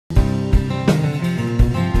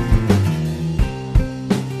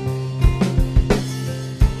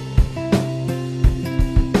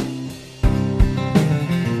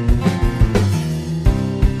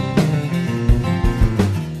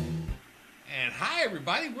Hi,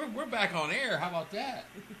 everybody. We're back on air. How about that?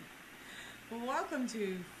 Well, welcome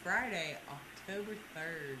to Friday, October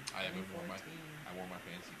 3rd, I wore my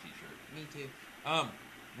fancy T-shirt. Me too.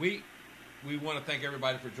 We want to thank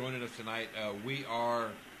everybody for joining us tonight. We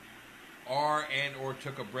are or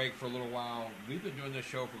took a break for a little while. We've been doing this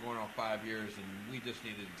show for going on 5 years, and we just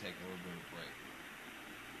needed to take a little bit of a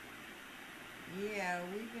break. Yeah,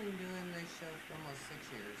 we've been doing this show for almost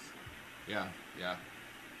 6 years. Yeah.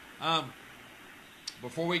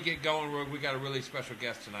 Before we get going, we got a really special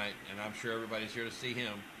guest tonight, and I'm sure everybody's here to see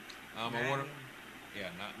him. Not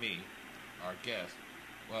me, our guest.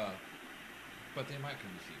 Well, but they might come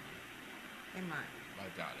to see me. They might. I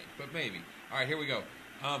doubt it, but maybe. All right, here we go.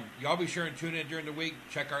 Y'all be sure and tune in during the week.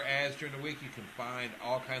 Check our ads during the week. You can find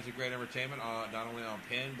all kinds of great entertainment, not only on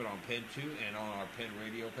PEN, but on PEN 2 and on our PEN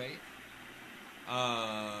radio page.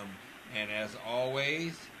 And as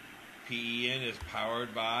always, PEN is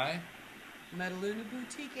powered by Metaluna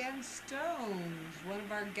Boutique and Stones, one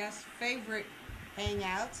of our guests' favorite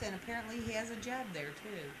hangouts, and apparently he has a job there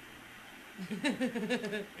too.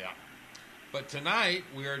 Yeah. But tonight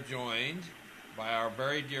we are joined by our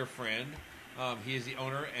very dear friend. He is the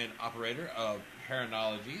owner and operator of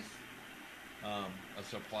Paranologies, a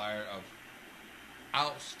supplier of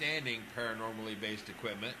outstanding paranormally based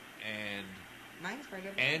equipment and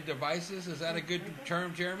devices. Is that a good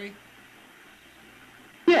term, Jeromy?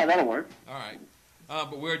 Yeah, that'll work. All right.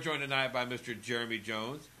 But we're joined tonight by Mr. Jeromy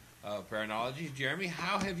Jones of Paranologies. Jeromy,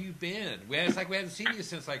 how have you been? It's like we haven't seen you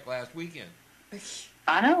since like last weekend.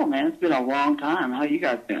 I know, man. It's been a long time. How you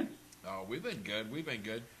guys been? Oh, we've been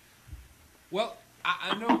good. Well,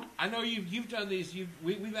 I know you've done these.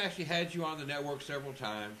 We've actually had you on the network several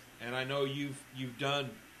times, and I know you've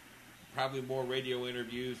done probably more radio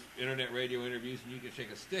interviews, internet radio interviews, than you can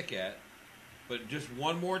shake a stick at. But just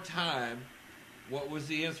one more time, what was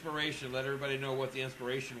the inspiration? Let everybody know what the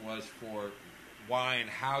inspiration was for why and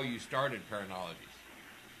how you started Paranologies.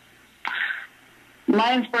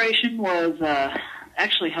 My inspiration was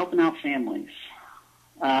actually helping out families.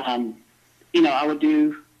 I would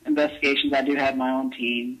do investigations. I do have my own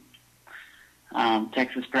team,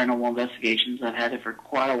 Texas Paranormal Investigations. I've had it for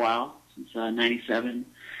quite a while, since 97.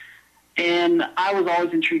 And I was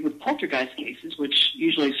always intrigued with poltergeist cases, which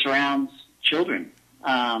usually surrounds children.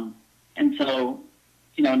 And so,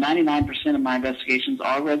 99% of my investigations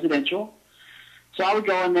are residential. So I would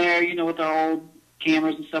go in there, with our old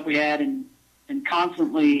cameras and stuff we had, and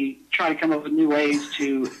constantly try to come up with new ways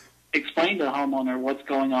to explain to the homeowner what's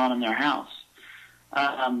going on in their house.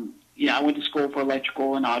 I went to school for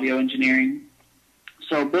electrical and audio engineering.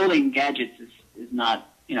 So building gadgets is not,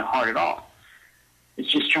 hard at all. It's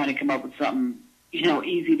just trying to come up with something,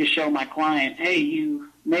 easy to show my client, hey, you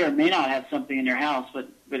may or may not have something in your house, but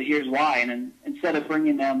here's why. And then instead of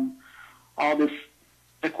bringing them all this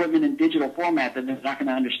equipment in digital format that they're not going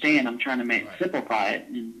to understand, I'm trying to simplify it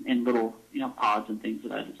in little, pods and things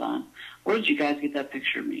that I design. Where did you guys get that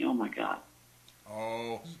picture of me? Oh, my God.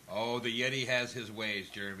 Oh, the Yeti has his ways,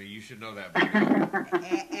 Jeromy. You should know that, buddy.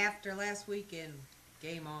 After last weekend,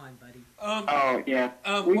 game on, buddy.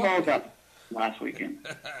 We all got last weekend.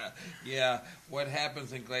 Yeah, what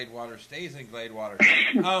happens in Gladewater stays in Gladewater.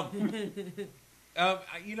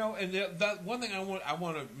 And the one thing I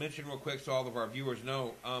want to mention real quick so all of our viewers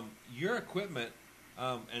know, your equipment,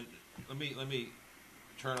 and let me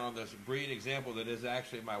turn on this brief example that is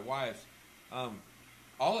actually my wife's.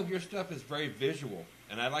 All of your stuff is very visual,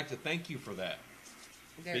 and I'd like to thank you for that.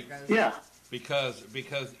 There it goes. Yeah. Because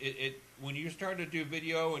it when you start to do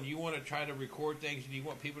video and you want to try to record things and you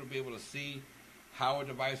want people to be able to see how a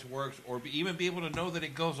device works or even be able to know that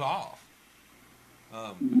it goes off.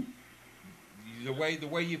 The way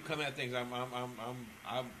you've come at things, I'm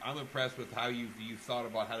impressed with how you've thought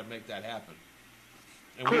about how to make that happen.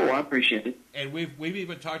 And cool, I appreciate it. And we've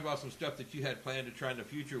even talked about some stuff that you had planned to try in the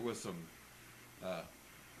future with some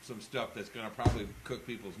stuff that's going to probably cook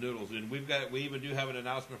people's noodles. And we even do have an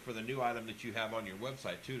announcement for the new item that you have on your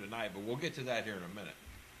website too tonight. But we'll get to that here in a minute.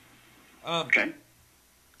 Okay.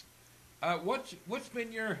 What's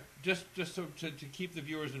been your just so to keep the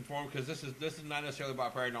viewers informed, because this is not necessarily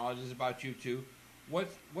about paranormal, this is about you too.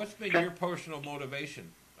 What's been your personal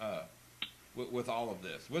motivation with all of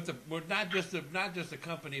this? Not just the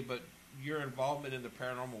company, but your involvement in the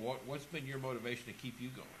paranormal. What's been your motivation to keep you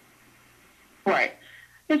going? Right.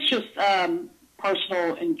 It's just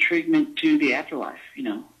personal intriguement to the afterlife.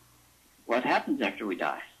 What happens after we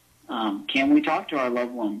die? Can we talk to our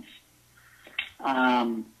loved ones?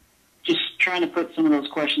 Just trying to put some of those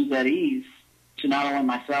questions at ease to not only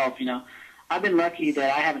myself. I've been lucky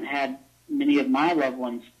that I haven't had many of my loved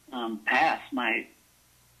ones pass. My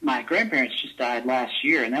my grandparents just died last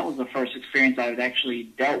year, and that was the first experience I had actually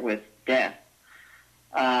dealt with death.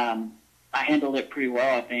 I handled it pretty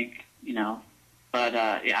well, I think, you know, but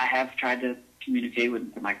yeah, I have tried to communicate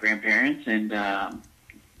with my grandparents, and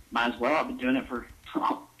might as well. I've been doing it for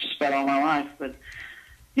just about all my life. But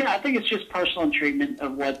yeah, I think it's just personal treatment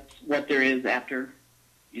of what there is after,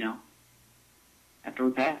 you know, after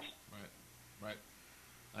we pass. Right.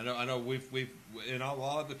 I know. We've in a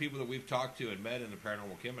lot of the people that we've talked to and met in the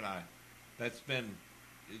paranormal, Kim and I, that's been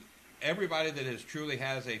everybody that truly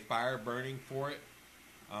has a fire burning for it.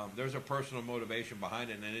 There's a personal motivation behind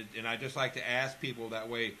it, and I just like to ask people that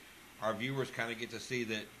way. Our viewers kind of get to see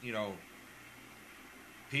that, you know,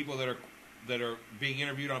 people that are being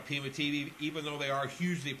interviewed on PEMA TV, even though they are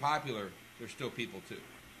hugely popular, they're still people too.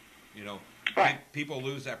 You know, right. People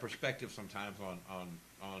lose that perspective sometimes on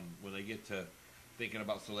when they get to thinking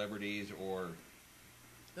about celebrities or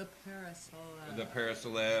the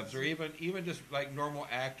paracelebs, or even just like normal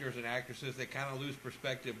actors and actresses. They kind of lose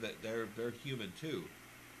perspective that they're human too.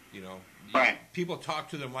 You know, right. People talk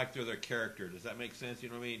to them like they're their character. Does that make sense? You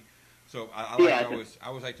know what I mean? So I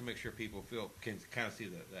always like to make sure people can kind of see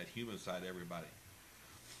that human side of everybody.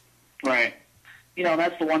 Right. You know,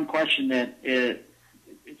 that's the one question that it's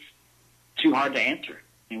too hard to answer.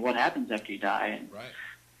 I mean, what happens after you die? And right.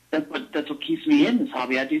 That's what keeps me in this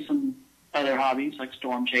hobby. I do some other hobbies like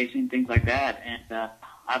storm chasing, things like that, and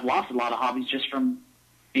I've lost a lot of hobbies just from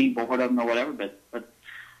being bored of them or whatever. But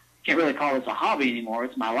can't really call this a hobby anymore.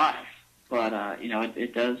 It's my life. But you know,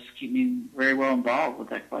 it does keep me very well involved with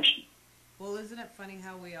that question. Well, isn't it funny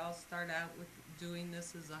how we all start out with doing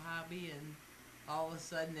this as a hobby, and all of a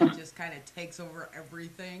sudden it just kind of takes over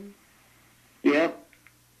everything? Yep.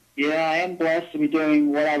 Yeah, I am blessed to be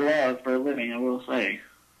doing what I love for a living, I will say.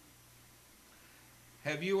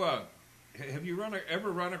 Have you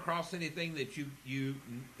ever run across anything that you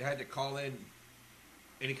had to call in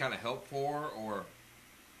any kind of help for, or?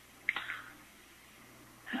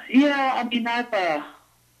 Yeah, I mean,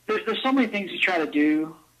 there's so many things you try to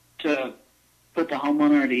do to put the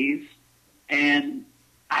homeowner at ease, and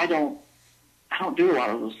I don't do a lot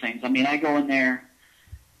of those things. I mean, I go in there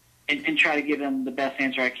and try to give them the best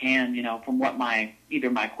answer I can, you know, from what either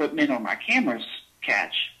my equipment or my cameras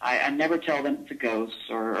catch. I never tell them it's a ghost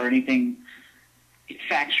or anything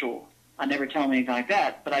factual. I never tell them anything like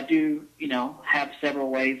that, but I do, you know, have several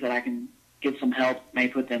ways that I can get some help, may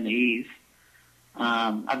put them at ease.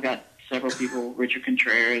 I've got several people, Richard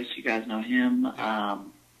Contreras, you guys know him.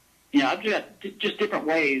 You know, I've got just different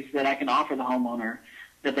ways that I can offer the homeowner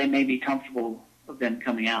that they may be comfortable of them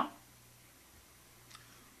coming out.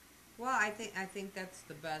 Well, I think that's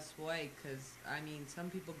the best way, because, I mean, some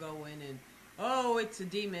people go in and, oh, it's a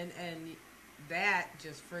demon, and that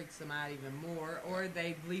just freaks them out even more, or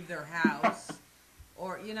they leave their house,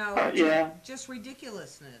 or, you know, just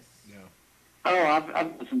ridiculousness. Yeah. Oh, I've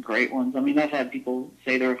got some great ones. I mean, I've had people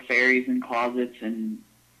say there are fairies in closets, and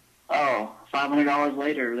 $500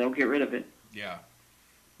 later, they'll get rid of it. Yeah.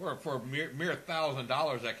 Or for mere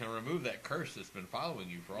 $1,000, I can remove that curse that's been following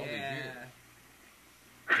you for all these years.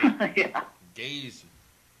 Yeah.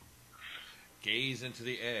 Gaze into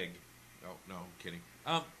the egg. Oh, no, I'm kidding.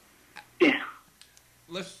 Yeah.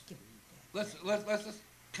 Let's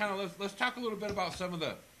talk a little bit about some of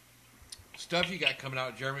the stuff you got coming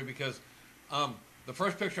out, Jeromy, because the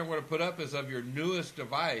first picture I'm going to put up is of your newest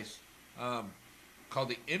device called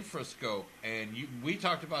the Infrascope, and we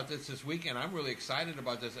talked about this weekend. I'm really excited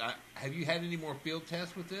about this. Have you had any more field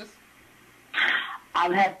tests with this?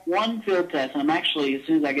 I've had one field test, and I'm actually, as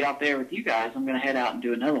soon as I get out there with you guys, I'm going to head out and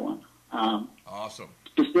do another one. Awesome.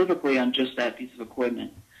 Specifically on just that piece of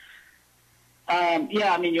equipment.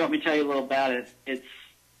 Yeah, I mean, you want me to tell you a little about it? It's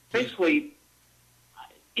basically,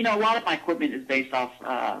 you know, a lot of my equipment is based off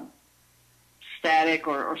static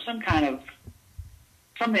or some kind of,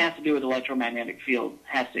 something that has to do with electromagnetic field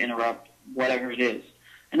has to interrupt whatever it is.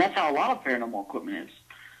 And that's how a lot of paranormal equipment is.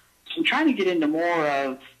 So I'm trying to get into more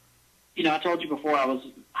of, you know, I told you before I was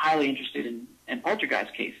highly interested in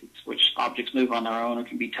poltergeist cases, which objects move on their own or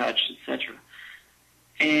can be touched, etc.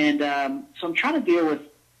 And so I'm trying to deal with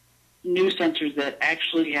new sensors that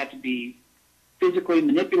actually have to be physically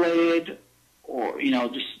manipulated or, you know,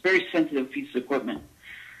 just very sensitive pieces of equipment.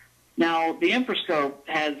 Now, the Infrascope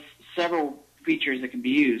has several features that can be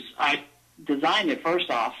used. I designed it first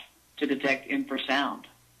off to detect infrasound.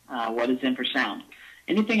 What is infrasound?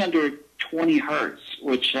 Anything under 20 hertz,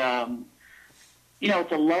 which, you know,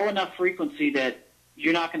 it's a low enough frequency that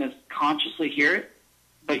you're not going to consciously hear it,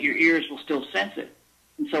 but your ears will still sense it.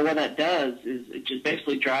 And so what that does is it just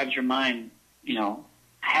basically drives your mind, you know,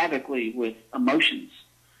 havocly with emotions,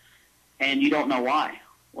 and you don't know why.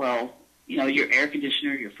 Well, your air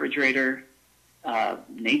conditioner, your refrigerator,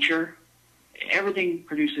 nature, everything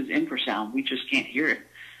produces infrasound. We just can't hear it.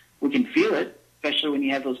 We can feel it, especially when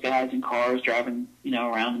you have those guys in cars driving,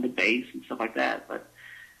 around in the base and stuff like that. But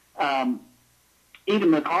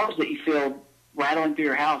even the cars that you feel rattling through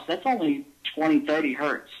your house, that's only 20, 30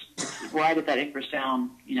 hertz. It's right at that infrasound,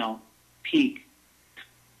 peak.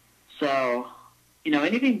 So,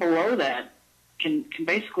 anything below that can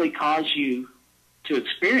basically cause you to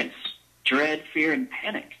experience dread, fear, and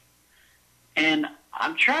panic. And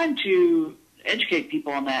I'm trying to educate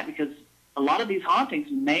people on that because a lot of these hauntings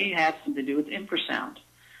may have something to do with infrasound.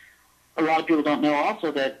 A lot of people don't know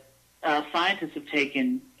also that scientists have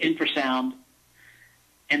taken infrasound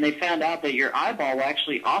and they found out that your eyeball will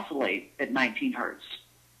actually oscillate at 19 hertz.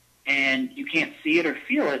 And you can't see it or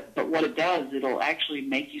feel it, but what it does, it'll actually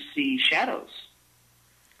make you see shadows.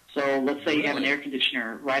 So let's say you have an air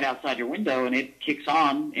conditioner right outside your window and it kicks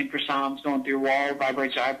on, infrasound's going through your wall,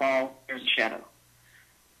 vibrates your eyeball, there's a shadow.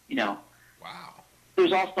 Wow.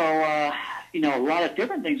 There's also, a lot of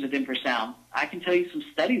different things with infrasound. I can tell you some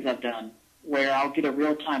studies I've done where I'll get a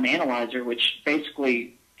real-time analyzer, which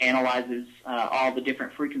basically analyzes all the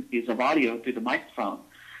different frequencies of audio through the microphone.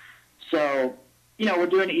 So, we're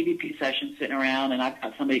doing an EVP session sitting around, and I've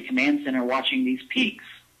got somebody at Command Center watching these peaks.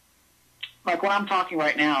 Like when I'm talking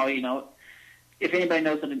right now, if anybody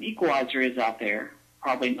knows what an equalizer is out there,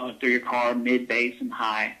 probably know it through your car, mid, bass, and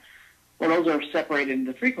high. Well, those are separated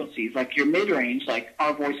into frequencies. Like your mid-range, like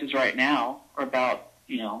our voices right now, are about,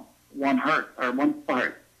 1 hertz or 1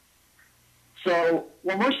 hertz. So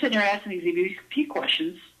when we're sitting there asking these EVP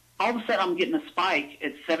questions, all of a sudden I'm getting a spike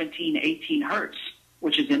at 17, 18 hertz,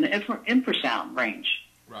 which is in the infrasound range.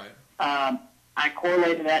 Right. I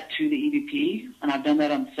correlated that to the EVP, and I've done that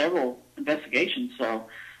on several investigations. So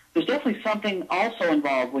there's definitely something also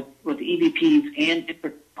involved with EVPs and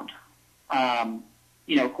infrasound.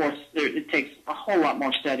 Of course, it takes a whole lot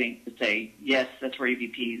more studying to say, yes, that's where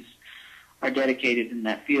EVPs are dedicated in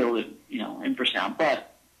that field of, infrasound.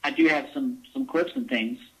 But I do have some clips and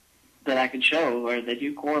things that I could show where they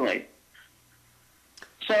do correlate.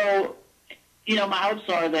 So, my hopes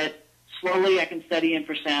are that slowly I can study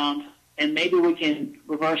infrasound, and maybe we can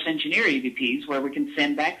reverse engineer EVPs where we can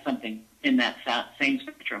send back something in that same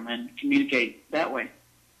spectrum and communicate that way.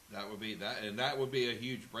 That would be a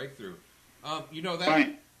huge breakthrough.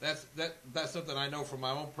 Right. That's something I know from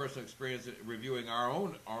my own personal experience reviewing our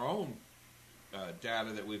own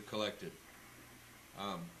data that we've collected.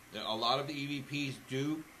 A lot of the EVPs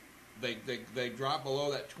they drop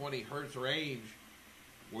below that 20 hertz range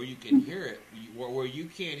where you can hear it, where you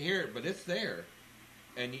can't hear it, but it's there.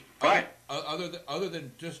 And right. other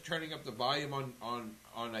than just turning up the volume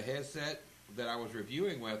on a headset that I was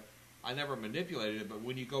reviewing with, I never manipulated it. But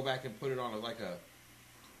when you go back and put it on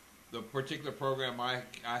the particular program I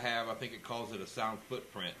have, I think it calls it a sound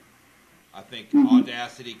footprint. I think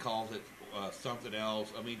Audacity calls it something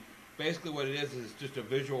else. I mean, basically what it is just a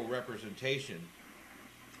visual representation,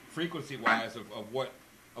 frequency-wise, of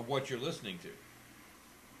what you're listening to.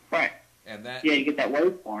 Right. And that, you get that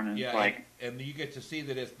waveform, and yeah, it's like, and you get to see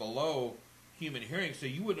that it's below human hearing, so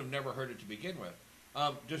you would have never heard it to begin with.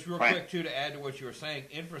 Just real quick, too, to add to what you were saying,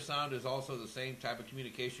 infrasound is also the same type of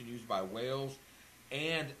communication used by whales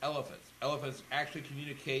and elephants. Elephants actually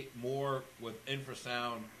communicate more with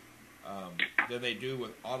infrasound than they do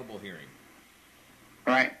with audible hearing.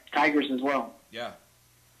 Right. Tigers as well. Yeah.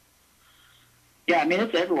 Yeah, I mean,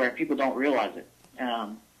 it's everywhere. People don't realize it.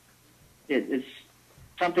 It's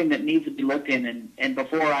something that needs to be looked in. And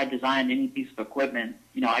before I design any piece of equipment,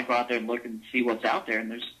 I go out there and look and see what's out there.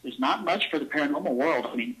 And there's not much for the paranormal world.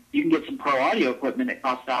 I mean, you can get some pro audio equipment that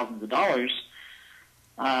costs thousands of dollars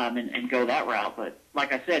and go that route. But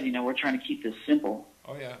like I said, we're trying to keep this simple.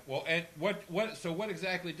 Oh, yeah. Well, and what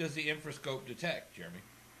exactly does the infrascope detect, Jeromy?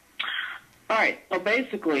 All right. So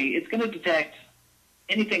basically, it's going to detect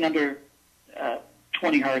anything under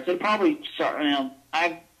 20 hertz. It'll probably start.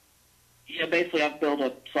 Basically, I've built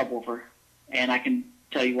a subwoofer, and I can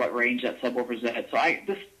tell you what range that subwoofer's at. So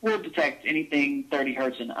this will detect anything 30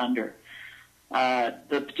 hertz and under.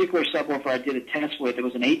 The particular subwoofer I did a test with, it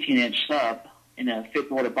was an 18-inch sub in a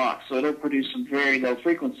fit-boarded box, so it'll produce some very low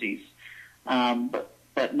frequencies,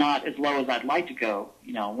 but not as low as I'd like to go.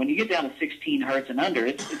 When you get down to 16 hertz and under,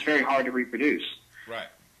 it's very hard to reproduce. Right.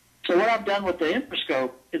 So what I've done with the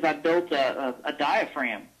infrascope is I built a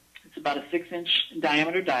diaphragm. It's about a 6-inch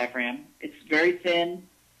diameter diaphragm. It's very thin,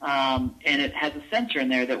 and it has a sensor in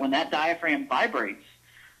there that when that diaphragm vibrates,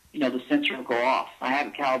 the sensor will go off. I have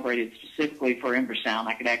it calibrated specifically for infrasound.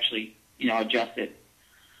 I could actually, adjust it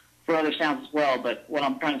for other sounds as well, but what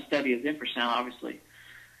I'm trying to study is infrasound, obviously.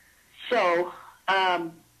 So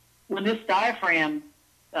when this diaphragm,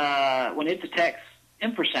 when it detects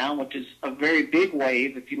infrasound, which is a very big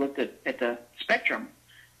wave, if you looked at the spectrum,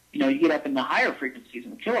 you get up in the higher frequencies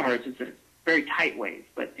in the kilohertz, it's a very tight wave.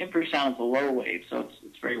 But infrasound is a low wave, so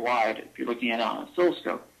it's very wide if you're looking at it on an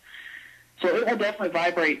oscilloscope. So it will definitely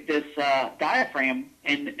vibrate this diaphragm,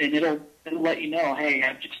 and it'll let you know, hey,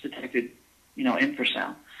 I've just detected,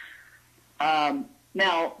 infrasound.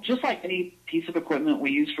 Now, just like any piece of equipment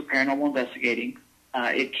we use for paranormal investigating,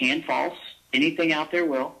 it can false. Anything out there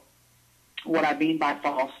will. What I mean by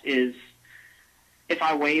false is if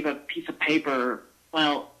I wave a piece of paper,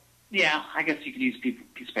 well, yeah, I guess you could use a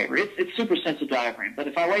piece of paper. It's super sensitive diaphragm, but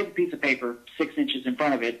if I wave a piece of paper 6 inches in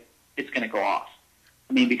front of it, it's going to go off.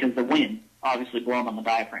 I mean, because the wind obviously blowing on the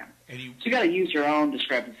diaphragm. So you got to use your own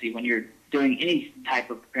discrepancy when you're doing any type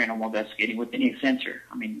of paranormal investigating with any sensor.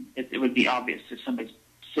 I mean, it would be obvious if somebody's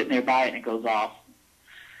sitting there by it and it goes off.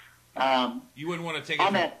 You wouldn't want to take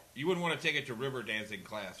it. You wouldn't want to take it to river dancing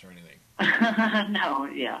class or anything. No,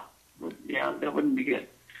 yeah, that wouldn't be good.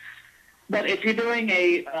 But if you're doing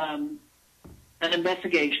an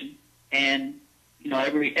investigation and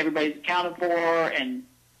everybody's accounted for and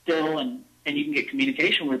still and you can get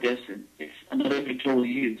communication with this, and it's another good tool to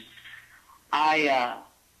use.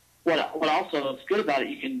 What also is good about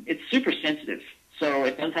it, it's super sensitive, so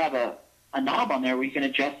it does have a knob on there where you can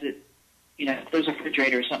adjust it. If there's a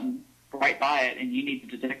refrigerator or something right by it and you need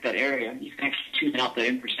to detect that area, you can actually tune out the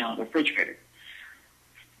infrasound of the refrigerator.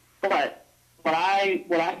 But what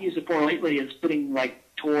I've used it for lately is putting like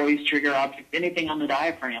toys, trigger objects, anything on the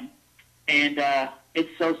diaphragm, and it's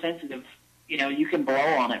so sensitive. You can blow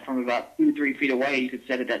on it from about 2 to 3 feet away. You could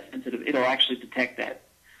set it that sensitive; it'll actually detect that.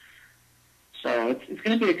 So it's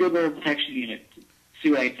going to be a good little detection unit. See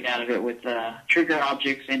what I can get out of it with trigger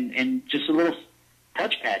objects and just a little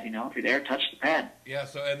touchpad. If you're there, touch the pad. Yeah.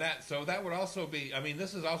 So that would also be. I mean,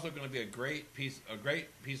 this is also going to be a great piece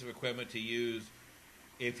of equipment to use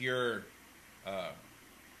if you're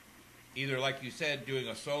either, like you said, doing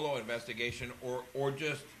a solo investigation or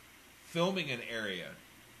just filming an area.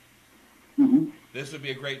 Mm-hmm. This would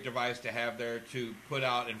be a great device to have there to put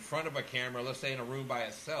out in front of a camera, let's say in a room by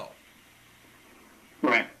itself.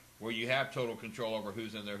 Right. Where you have total control over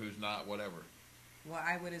who's in there, who's not, whatever. Well,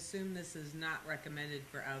 I would assume this is not recommended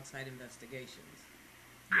for outside investigations.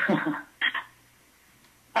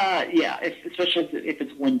 Yeah, especially if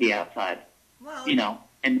it's windy outside. Well,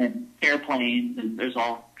 and then airplanes and there's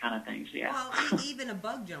all kind of things, yeah. Well, even a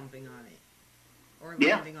bug jumping on it or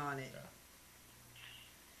landing on it.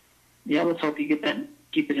 Yeah, let's hope you get that,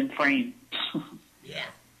 keep it in frame. Yeah.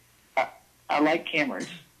 I like cameras.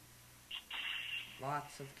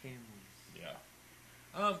 Lots of cameras.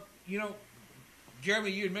 Yeah.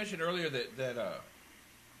 Jeromy, you had mentioned earlier that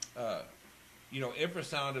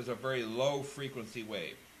infrasound is a very low frequency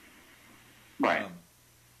wave. Right.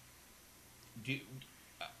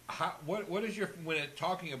 What is when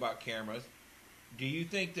talking about cameras, do you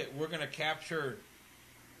think that we're going to capture,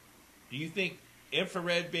 do you think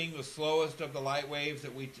infrared being the slowest of the light waves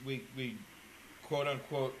that we quote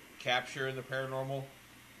unquote capture in the paranormal,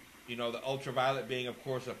 the ultraviolet being of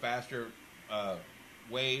course a faster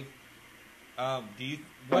wave,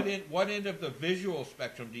 what end of the visual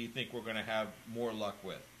spectrum do you think we're going to have more luck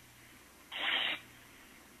with?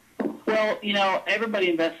 Well, everybody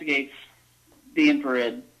investigates the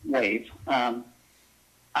infrared wave.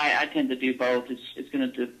 I tend to do both. It's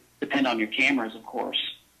going to depend on your cameras, of course.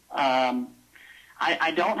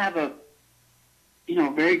 I don't have a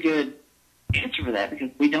very good answer for that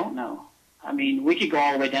because we don't know. I mean, we could go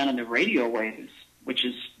all the way down into radio waves, which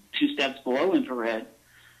is 2 steps below infrared.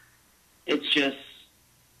 It's just,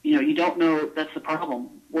 you don't know. That's the problem.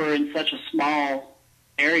 We're in such a small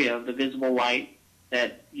area of the visible light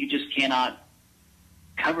that you just cannot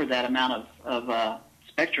cover that amount of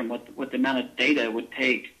spectrum with the amount of data it would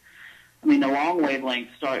take. I mean, the long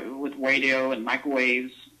wavelengths start with radio and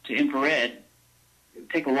microwaves to infrared. It would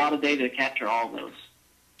take a lot of data to capture all of those.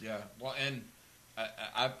 Yeah, well, and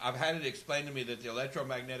I've had it explained to me that the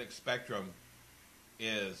electromagnetic spectrum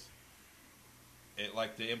is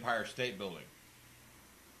like the Empire State Building.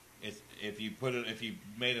 If you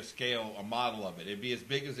made a model of it, it'd be as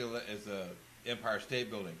big as the Empire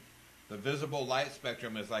State Building. The visible light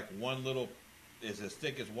spectrum is like is as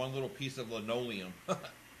thick as one little piece of linoleum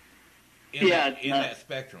in that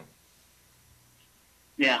spectrum.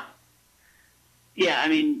 Yeah. Yeah, I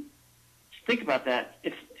mean, think about that.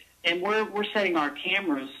 And we're setting our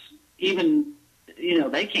cameras, even,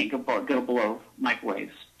 they can't go below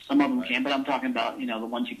microwaves. Some of them can, but I'm talking about, the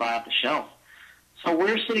ones you buy off the shelf. So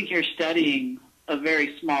we're sitting here studying a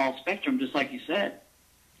very small spectrum, just like you said.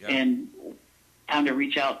 and time to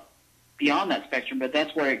reach out beyond that spectrum. But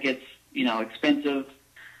that's where it gets, expensive.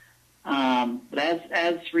 But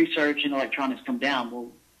as research and electronics come down,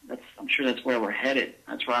 well, I'm sure that's where we're headed.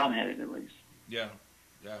 That's where I'm headed, at least. Yeah.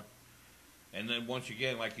 And then once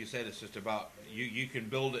again, like you said, it's just about you can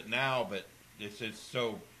build it now, but it's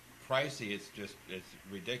so pricey. It's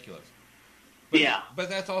ridiculous. But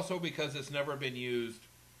that's also because it's never been used.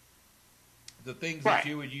 The things that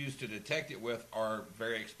you would use to detect it with are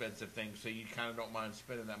very expensive things, so you kind of don't mind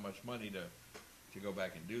spending that much money to go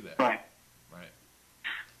back and do that. Right.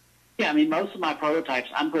 Yeah, I mean, most of my prototypes,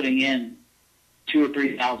 I'm putting in $2,000 or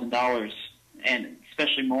 $3,000, and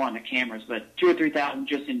especially more on the cameras, but $2,000 or $3,000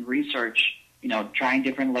 just in research. Trying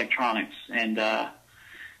different electronics and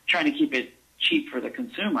trying to keep it cheap for the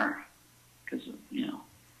consumer, because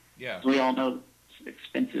we all know it's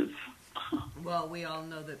expensive. Well, we all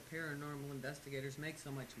know that paranormal investigators make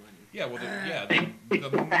so much money. Yeah, well,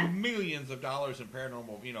 the millions of dollars in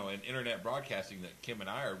paranormal, and internet broadcasting that Kim and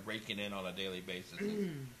I are raking in on a daily basis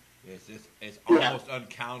it's almost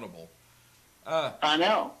uncountable. I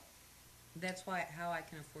know. That's how I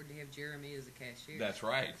can afford to have Jeromy as a cashier. That's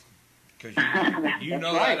right. Because you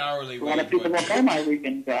know right. that hourly wage. A lot of people don't know my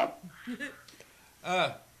weekend job.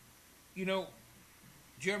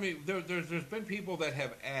 Jeromy, there's been people that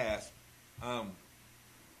have asked,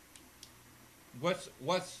 what's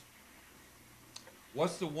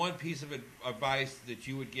the one piece of advice that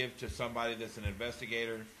you would give to somebody that's an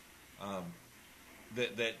investigator,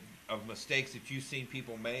 that of mistakes that you've seen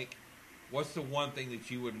people make? What's the one thing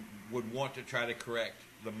that you would want to try to correct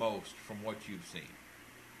the most from what you've seen?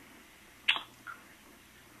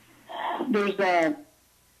 There's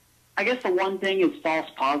I guess the one thing is false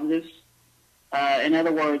positives. In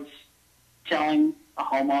other words, telling a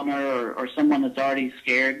homeowner or someone that's already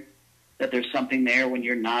scared that there's something there when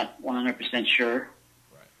you're not 100% sure.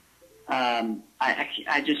 Right.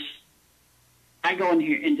 I go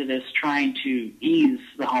into this trying to ease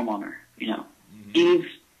the homeowner, ease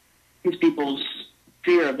people's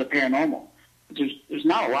fear of the paranormal. There's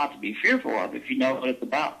not a lot to be fearful of if you know what it's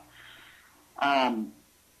about.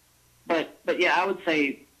 But yeah, I would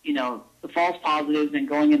say, the false positives and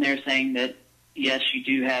going in there saying that, yes, you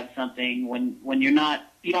do have something when you don't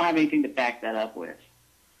have anything to back that up with.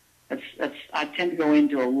 I tend to go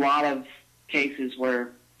into a lot of cases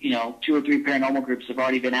where, 2 or 3 paranormal groups have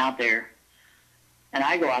already been out there, and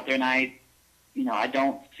I go out there and I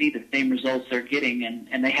don't see the same results they're getting,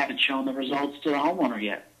 and they haven't shown the results to the homeowner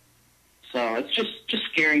yet. So it's just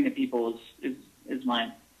scaring the people is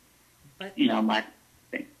my, my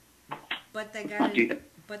thing. But they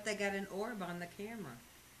got an orb on the camera.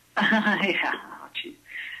 Yeah. Oh,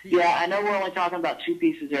 yeah, I know we're only talking about 2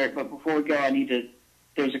 pieces, Eric, but before we go,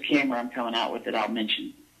 there's a camera I'm coming out with that I'll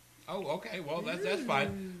mention. Oh, okay. Well, that's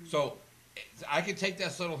fine. So I can take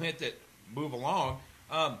that subtle hint that move along.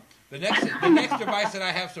 The next device that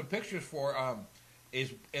I have some pictures for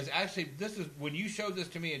is actually, this is when you showed this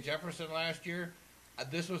to me in Jefferson last year.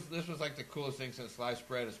 This was like the coolest thing since sliced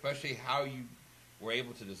bread, especially how you were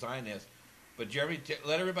able to design this. But Jeromy,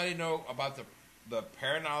 let everybody know about the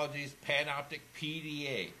Paranology's Panoptic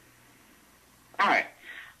PDA. All right.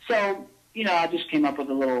 So, I just came up with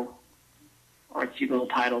a little artsy little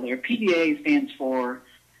title there. PDA stands for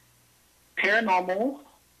Paranormal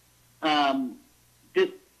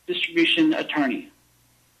Distribution Attorney.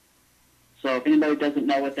 So if anybody doesn't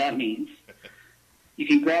know what that means, you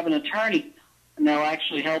can grab an attorney, and they'll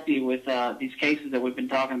actually help you with these cases that we've been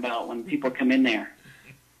talking about when people come in there.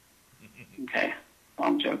 Okay. Well,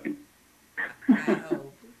 I'm joking.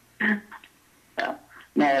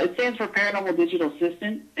 No, it stands for Paranormal Digital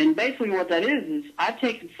Assistant, and basically what that is I've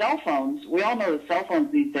taken cell phones. We all know that cell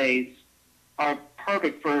phones these days are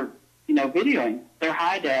perfect for, videoing. They're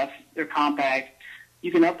high def, they're compact.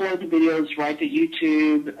 You can upload the videos right to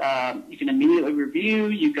YouTube. You can immediately review.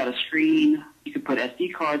 You've got a screen. You can put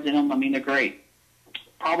SD cards in them. I mean, they're great.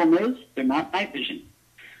 Problem is, they're not night vision.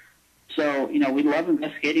 So, we love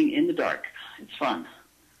investigating in the dark. It's fun.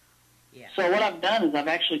 Yeah. So what I've done is I've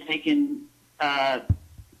actually taken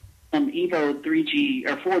some Evo 3G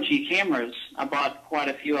or 4G cameras. I bought quite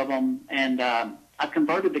a few of them, and I've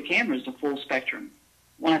converted the cameras to full spectrum.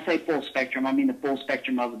 When I say full spectrum, I mean the full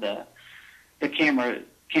spectrum of the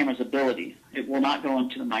camera's ability. It will not go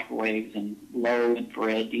into the microwaves and low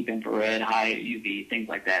infrared, deep infrared, high UV, things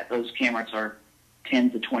like that. Those cameras are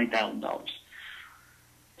 $10,000 to $20,000.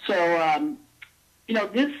 So,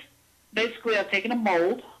 this basically I've taken a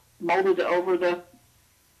molded it over the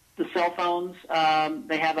cell phones.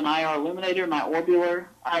 They have an IR illuminator, my orbular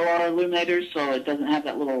IR illuminator, so it doesn't have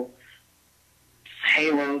that little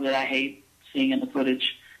halo that I hate seeing in the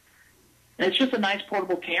footage. And it's just a nice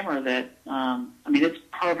portable camera that, I mean, it's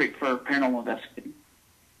perfect for paranormal investigating.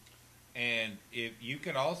 And if you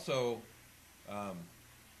could also,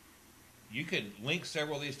 you could link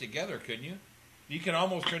several of these together, couldn't you? You can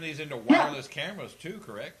almost turn these into wireless cameras too,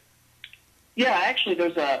 correct? Yeah, actually,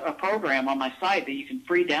 there's a program on my site that you can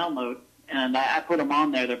free download, and I put them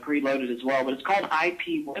on there. They're preloaded as well, but it's called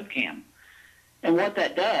IP Webcam. And what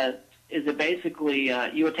that does is it basically,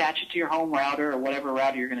 you attach it to your home router or whatever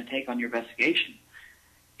router you're going to take on your investigation.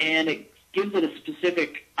 And it gives it a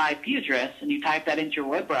specific IP address, and you type that into your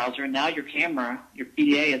web browser, and now your camera, your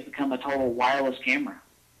PDA, has become a total wireless camera.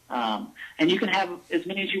 And you can have as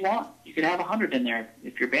many as you want. You can have 100 in there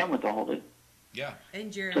if your bandwidth will hold it. Yeah.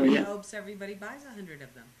 And Jeromy hopes everybody buys 100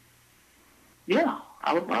 of them. Yeah,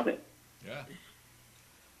 I would love it. Yeah.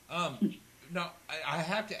 Now, I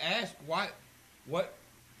have to ask, what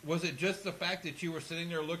was it? Just the fact that you were sitting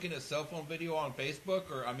there looking at cell phone video on Facebook,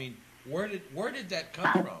 or I mean, where did that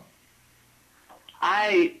come from?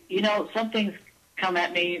 Some things come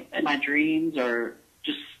at me in my dreams or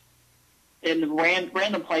just in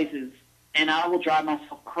random places, and I will drive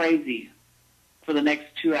myself crazy for the next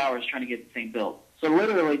 2 hours trying to get the thing built. So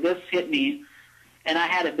literally, this hit me, and I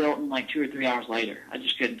had it built in like 2 or 3 hours later. I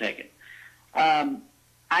just couldn't take it. I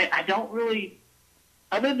don't really,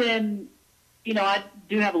 other than, I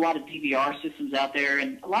do have a lot of DVR systems out there,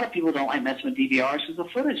 and a lot of people don't like messing with DVRs because the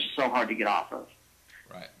footage is so hard to get off of.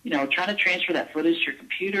 Right. Trying to transfer that footage to your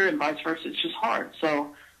computer and vice versa, it's just hard.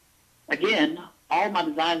 So, again, all of my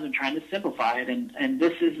designs I'm trying to simplify it, and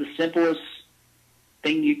this is the simplest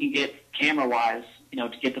thing you can get camera-wise, to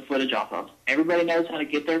get the footage off of. Everybody knows how to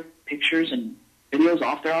get their pictures and videos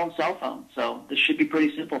off their own cell phone, so this should be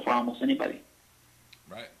pretty simple for almost anybody.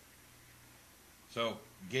 Right. So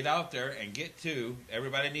get out there and get to,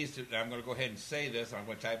 everybody needs to, I'm going to go ahead and say this, I'm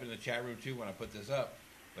going to type it in the chat room too when I put this up,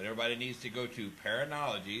 but everybody needs to go to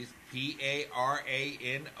Paranologies,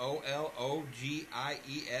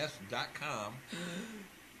 PARANOLOGIES.com,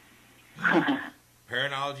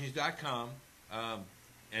 Paranologies.com,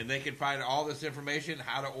 and they can find all this information,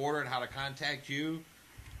 how to order it, how to contact you.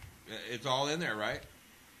 It's all in there, right?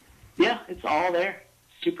 Yeah, it's all there.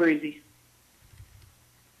 Super easy.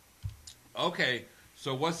 Okay,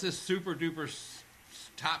 so what's this super duper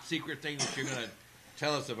top secret thing that you're going to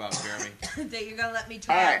tell us about, Jeromy? That you're going to let me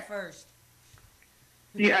try out first.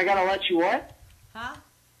 Yeah, I got to let you what? Huh?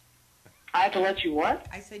 I have to let you what?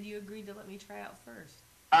 I said you agreed to let me try out first.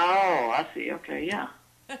 Oh, I see. Okay, yeah.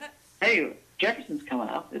 Hey, Jefferson's coming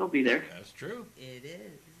up. It'll be there. That's true. It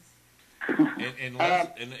is. In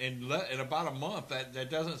about a month, that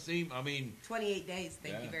doesn't seem, 28 days,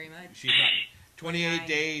 thank you very much. She's not, 28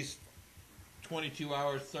 days, 22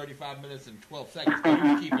 hours, 35 minutes, and 12 seconds.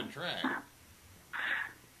 You're keeping track.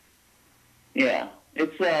 Yeah,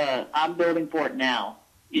 it's, I'm building for it now.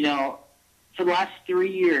 For the last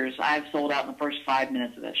 3 years, I've sold out in the first 5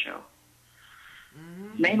 minutes of that show.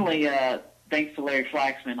 Mm-hmm. Mainly, thanks to Larry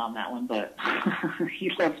Flaxman on that one, but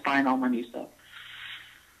he loves buying all my new stuff.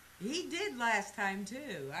 He did last time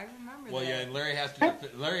too. I remember that. Well, yeah, and Larry has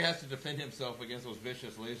to defend himself against those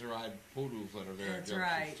vicious laser-eyed poodles that are there. That's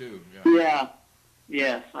right. Too. Yeah.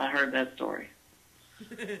 Yes, I heard that story.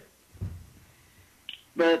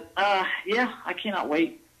 But yeah, I cannot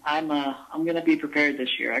wait. I'm going to be prepared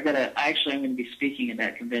this year. I'm going to be speaking at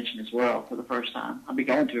that convention as well for the first time. I'll be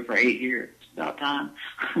going to it for 8 years. It's about time.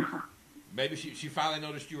 Maybe she finally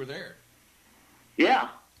noticed you were there. Yeah.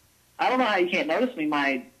 I don't know how you can't notice me.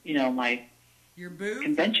 My your booth?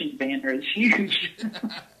 Convention banner is huge.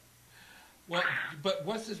 Well, but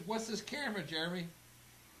what's this camera, Jeromy?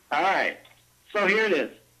 All right. So here it is.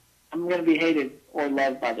 I'm going to be hated or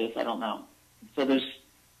loved by this. I don't know. So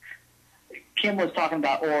Kim was talking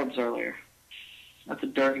about orbs earlier. That's a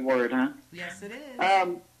dirty word, huh? Yes, it is.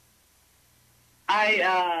 I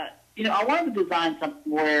wanted to design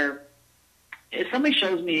something where if somebody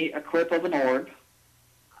shows me a clip of an orb,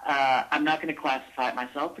 I'm not going to classify it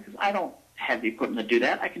myself because I don't have the equipment to do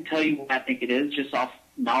that. I can tell you what I think it is just off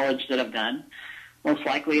knowledge that I've done. Most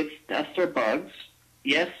likely it's dust or bugs.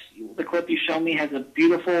 Yes, the clip you show me has a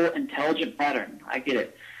beautiful, intelligent pattern. I get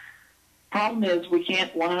it. Problem is we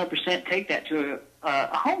can't 100% take that to a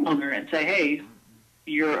homeowner and say, hey,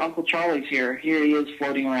 your Uncle Charlie's here. Here he is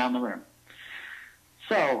floating around the room.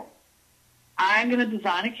 So I'm going to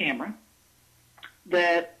design a camera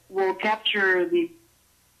that will capture the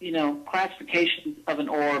classifications of an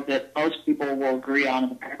orb that most people will agree on in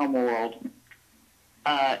the paranormal world.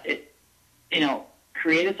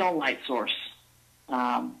 Create its own light source,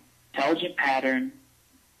 intelligent pattern,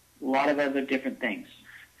 a lot of other different things.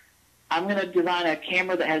 I'm going to design a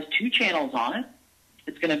camera that has 2 channels on it,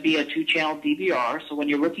 it's going to be a 2-channel DVR. So when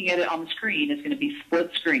you're looking at it on the screen, it's going to be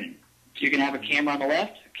split screen. So you're going to have a camera on the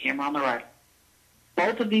left, a camera on the right.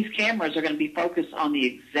 Both of these cameras are going to be focused on the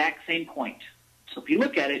exact same point. So if you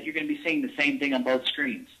look at it, you're going to be seeing the same thing on both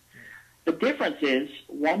screens. The difference is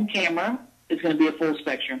one camera is going to be a full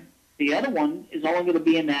spectrum. The other one is only going to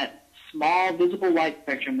be in that small visible light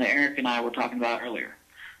spectrum that Eric and I were talking about earlier.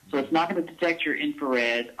 So it's not going to detect your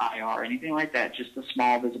infrared, IR, anything like that, just a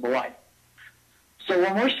small visible light. So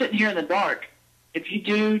when we're sitting here in the dark, if you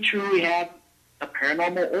do truly have a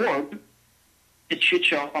paranormal orb, it should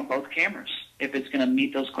show up on both cameras if it's going to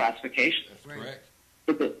meet those classifications. That's correct.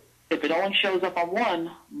 If it only shows up on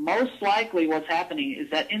one, most likely what's happening is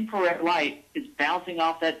that infrared light is bouncing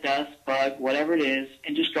off that dust, bug, whatever it is,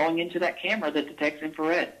 and just going into that camera that detects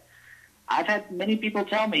infrared. I've had many people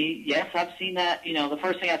tell me, yes, I've seen that. You know, the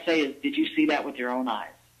first thing I say is, did you see that with your own eyes?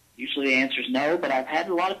 Usually the answer is no, but I've had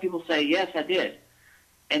a lot of people say, yes, I did.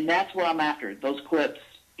 And that's what I'm after, those clips.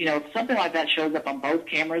 You know, if something like that shows up on both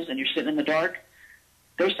cameras and you're sitting in the dark,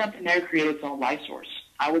 there's something there created its own light source.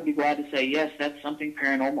 I would be glad to say, yes, that's something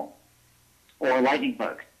paranormal or a lightning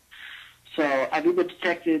bug. So I've either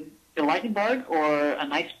detected a lightning bug or a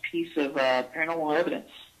nice piece of paranormal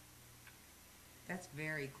evidence. That's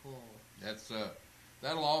very cool. That's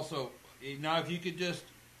that'll also, now if you could just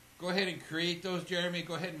go ahead and create those, Jeromy,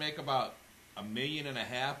 go ahead and make about 1.5 million of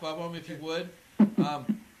them if you would.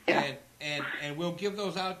 Yeah. And we'll give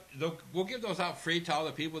those out. We'll give those out free to all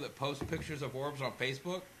the people that post pictures of orbs on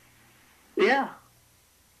Facebook. Yeah,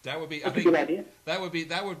 that would be. that's I think a good idea.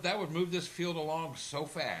 That would move this field along so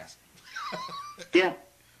fast. Yeah,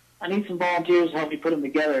 I need some volunteers to help me put them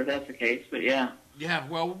together if that's the case. But yeah. Yeah,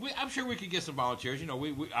 well, I'm sure we could get some volunteers. You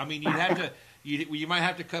know, I mean, you'd have to. You might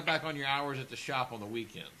have to cut back on your hours at the shop on the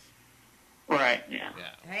weekends. Right. Yeah.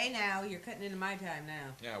 Yeah. Hey, now you're cutting into my time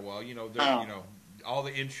now. Yeah. Well, you know, you know, all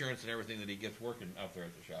the insurance and everything that he gets working out there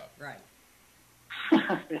at the shop. Right.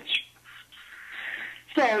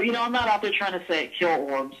 So, you know, I'm not out there trying to say kill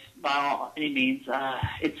orbs by any means.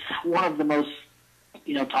 It's one of the most,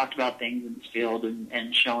 you know, talked about things in this field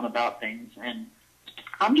and shown about things. And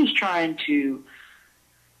I'm just trying to,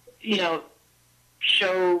 you know,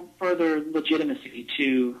 show further legitimacy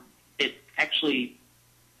to it actually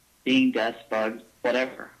being dust, bugs,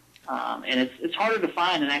 whatever. And it's harder to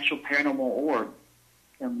find an actual paranormal orb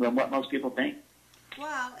than what most people think.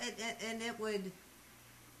 Well, it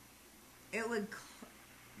would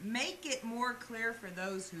make it more clear for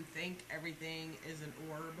those who think everything is an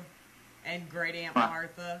orb and Great Aunt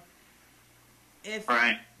Martha if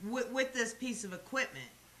with this piece of equipment.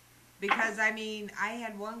 Because, I mean, I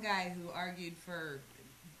had one guy who argued for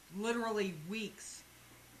literally weeks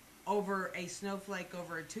over a snowflake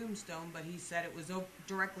over a tombstone, but he said it was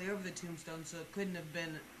directly over the tombstone, so it couldn't have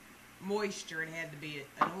been moisture. It had to be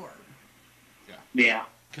an orb. Yeah. Yeah.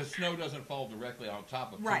 Because snow doesn't fall directly on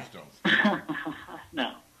top of tombstones.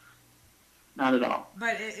 No. Not at all.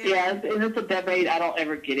 But and it's a debate I don't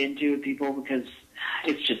ever get into with people because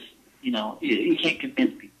it's just, you know, you can't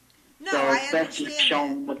convince people. No, so I that's just understand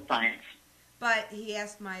shown with science. But he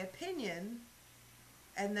asked my opinion,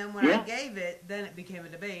 and then when I gave it, then it became a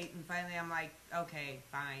debate, and finally I'm like, okay,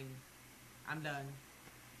 fine, I'm done.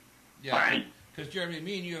 Yeah, because Jeromy,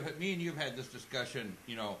 me and you have had this discussion,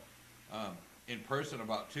 you know, in person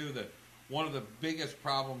about too that one of the biggest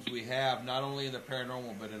problems we have, not only in the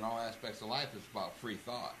paranormal but in all aspects of life, is about free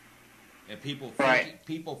thought and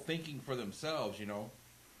people thinking for themselves, you know.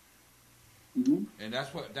 Mm-hmm. And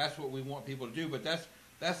that's what we want people to do. But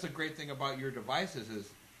that's the great thing about your devices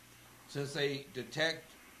is since they detect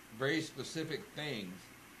very specific things,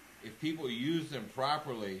 if people use them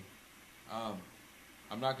properly,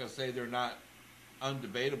 I'm not going to say they're not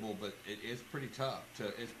undebatable, but it's pretty tough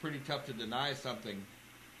to deny something,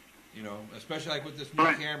 you know, especially like with this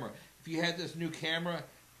new camera. If you had this new camera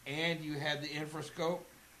and you had the infrascope,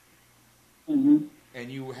 and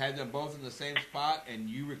you had them both in the same spot, and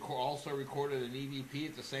you also recorded an EVP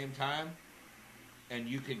at the same time, and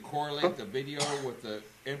you can correlate the video with the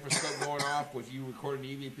infrascope going off with you recording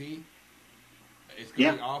EVP, it's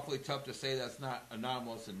going to be awfully tough to say that's not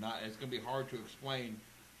anomalous, and it's going to be hard to explain,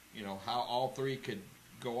 you know, how all three could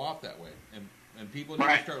go off that way. And people need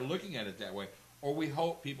to start looking at it that way, or we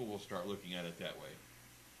hope people will start looking at it that way.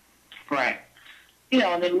 Right. You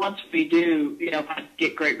know, and then once we do, you know,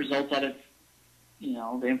 get great results out of, you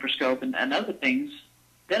know, the infrascope and other things,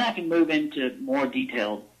 then I can move into more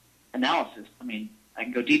detailed analysis. I mean, I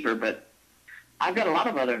can go deeper, but I've got a lot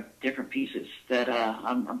of other different pieces that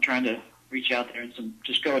I'm trying to reach out there and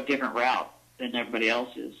just go a different route than everybody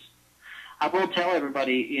else is. I will tell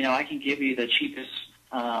everybody, you know, I can give you the cheapest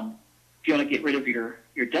if you want to get rid of your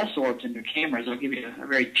dust orbs in your cameras, I'll give you a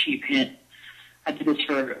very cheap hint. I did this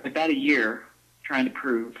for about a year, trying to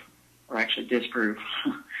prove, or actually disprove.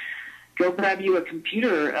 Go grab you a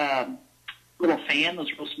computer little fan,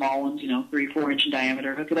 those real small ones, 3-4 inch in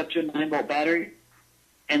diameter. Hook it up to a 9-volt battery,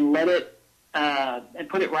 and let it and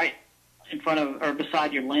put it right in front of or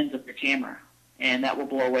beside your lens of your camera, and that will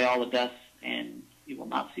blow away all the dust, and you will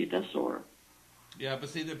not see a dust orb. Yeah, but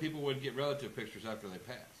see, that people would get relative pictures after they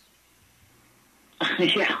pass.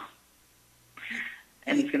 Yeah.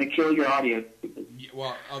 And it's going to kill your audio. Yeah,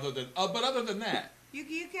 well, other than that, you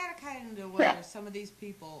got to kind of wonder some of these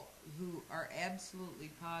people who are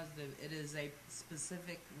absolutely positive it is a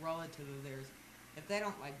specific relative of theirs, if they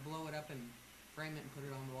don't like blow it up and frame it and put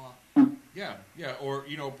it on the wall. Yeah, or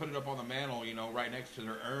put it up on the mantle, right next to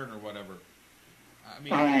their urn or whatever. I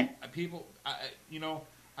mean, people,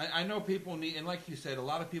 I know people need, and like you said, a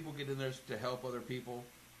lot of people get in there to help other people.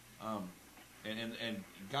 And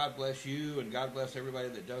God bless you, and God bless everybody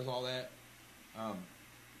that does all that.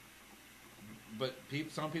 But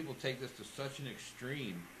some people take this to such an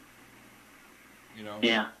extreme,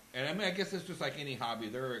 Yeah. And I mean, I guess it's just like any hobby.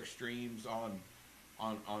 There are extremes on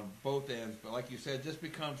both ends. But like you said, this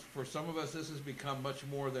becomes, for some of us, this has become much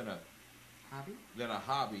more than a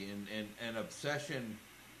hobby, and obsession.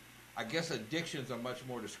 I guess addiction's a much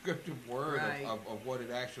more descriptive word of what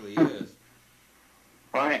it actually is.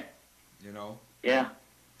 Right. Yeah.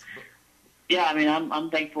 Yeah, I mean, I'm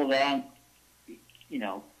thankful that,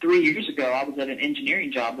 3 years ago, I was at an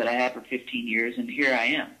engineering job that I had for 15 years, and here I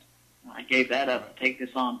am. I gave that up to take this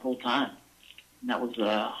on full time. And that was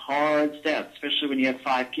a hard step, especially when you have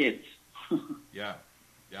 5 kids. Yeah.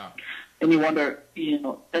 And you wonder,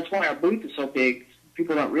 that's why our booth is so big.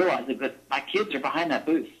 People don't realize it, but my kids are behind that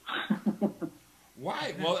booth.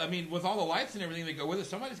 Why? Well, I mean, with all the lights and everything that go with it,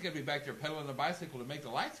 somebody's got to be back there pedaling the bicycle to make the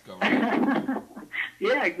lights go, right?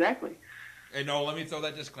 Yeah, exactly. And no, let me throw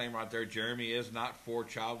that disclaimer out there. Jeromy is not for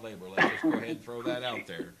child labor. Let's just go ahead and throw that out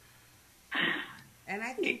there. And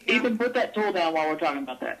I think even put that tool down while we're talking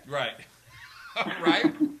about that. Right.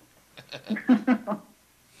 Right?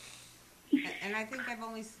 And I think I've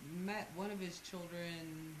only met one of his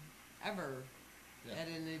children ever at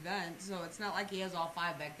an event, so it's not like he has all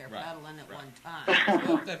 5 back there pedaling at one time.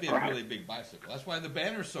 Well, that'd be a really big bicycle. That's why the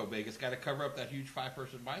banner's so big. It's got to cover up that huge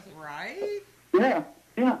 5-person bicycle. Right? Yeah.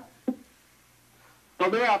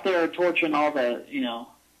 Well, they're out there torturing all the,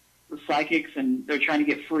 the psychics, and they're trying to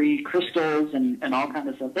get free crystals and all kinds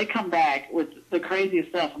of stuff. They come back with the craziest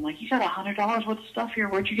stuff. I'm like, you got $100 worth of stuff here.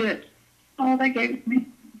 Where'd you get it? Oh, they gave it to me.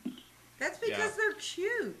 That's because they're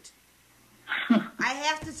cute. I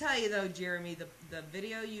have to tell you, though, Jeromy, the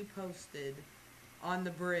video you posted on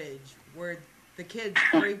the bridge where the kids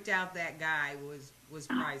freaked out that guy was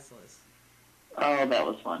priceless. Oh, that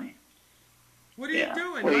was funny. What are you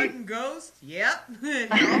doing, hunting ghosts? Yep.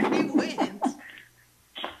 And off he went.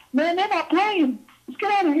 Man, they're not playing. Let's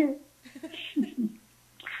get out of here.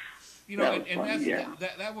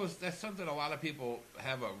 That's something a lot of people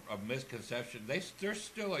have a misconception. There's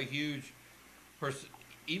still a huge person.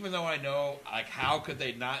 Even though I know, like, how could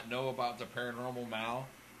they not know about the paranormal Mal?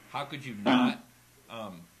 How could you not?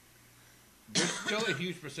 There's still a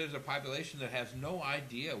huge percentage of the population that has no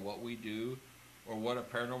idea what we do or what a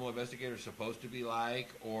paranormal investigator is supposed to be like,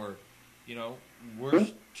 or, we're,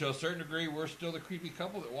 to a certain degree, we're still the creepy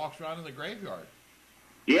couple that walks around in the graveyard.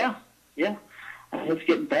 Yeah. It's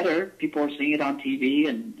getting better. People are seeing it on TV,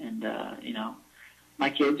 and my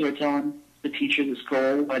kids are telling the teachers at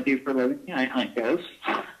school what I do for a living. I hunt ghosts.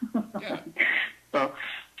 Yeah. So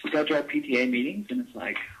we go to our PTA meetings, and it's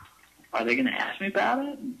like, are they going to ask me about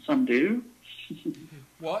it? And some do.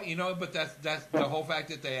 Well, but that's the whole fact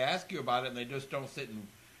that they ask you about it, and they just don't sit and,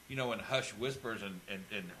 in hushed whispers and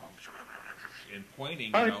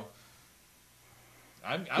pointing, You'd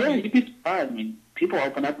be surprised. I mean, people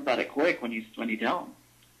open up about it quick when you tell them.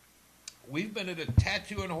 We've been at a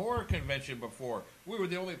tattoo and horror convention before. We were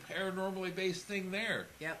the only paranormally based thing there.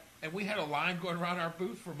 Yep. And we had a line going around our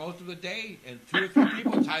booth for most of the day, and 2 or 3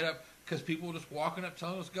 people tied up because people were just walking up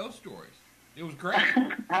telling us ghost stories. It was great.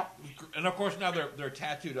 And of course now they're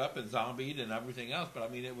tattooed up and zombied and everything else, but I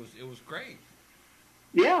mean it was great.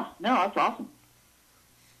 Yeah, no, that's awesome.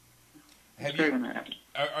 Have you,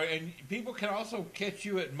 and people can also catch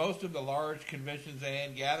you at most of the large conventions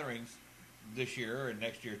and gatherings this year and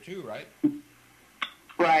next year too, right?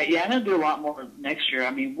 Right. Yeah, I'm gonna do a lot more next year.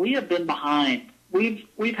 I mean, we have been behind. We've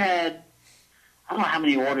had, I don't know how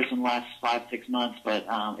many orders in the last 5-6 months, but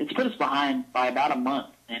it's put us behind by about a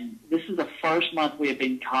month. And this is the first month we have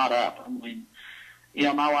been caught up. I mean,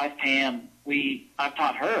 my wife Pam, I've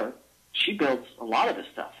taught her she builds a lot of this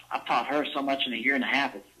stuff. I've taught her so much in a year and a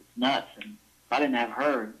half. It's nuts. And if I didn't have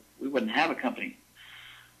her, we wouldn't have a company.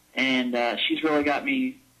 And she's really got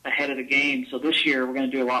me ahead of the game. So this year we're going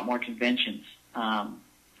to do a lot more conventions.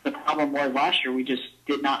 The problem was last year we just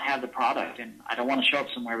did not have the product, and I don't want to show up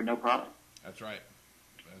somewhere with no product. That's right.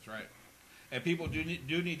 That's right. And people do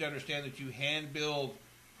need to understand that you hand build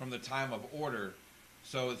from the time of order,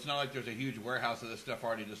 so it's not like there's a huge warehouse of this stuff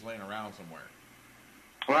already just laying around somewhere.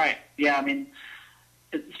 Right. Yeah, I mean,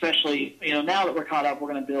 especially, now that we're caught up,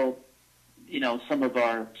 we're going to build, some of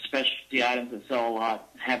our specialty items that sell a lot,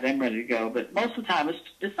 have them ready to go. But most of the time,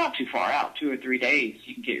 it's not too far out, 2 or 3 days,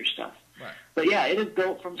 you can get your stuff. Right. But yeah, it is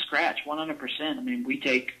built from scratch, 100%. I mean, we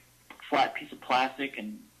take a flat piece of plastic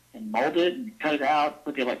and mold it and cut it out,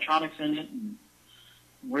 put the electronics in it, and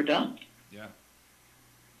we're done. Yeah.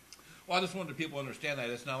 Well, I just wanted people to understand that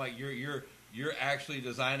it's not like you're actually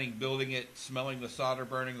designing, building it, smelling the solder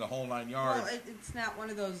burning, the whole 9 yards. Well, it's not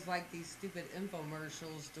one of those like these stupid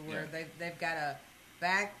infomercials to where they've got a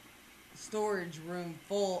back storage room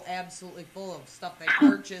absolutely full of stuff they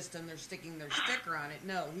purchased and they're sticking their sticker on it.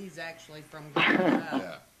 No, he's actually from ground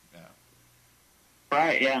up. Yeah.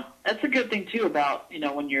 Right, yeah. That's a good thing too about,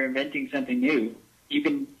 when you're inventing something new, you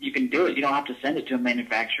can do it. You don't have to send it to a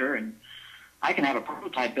manufacturer, and I can have a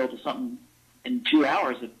prototype built of something in 2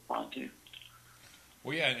 hours if I want to.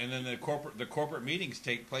 Well, yeah, and then the corporate meetings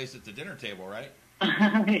take place at the dinner table, right?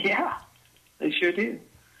 Yeah, they sure do.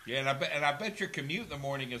 Yeah, and I bet your commute in the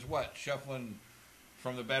morning is what? Shuffling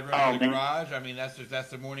from the bedroom to the garage? I mean, that's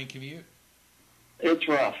the morning commute? It's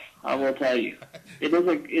rough, I will tell you.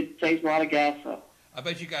 It takes a lot of gas, though. I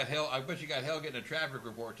bet you got hell getting a traffic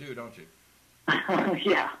report too, don't you?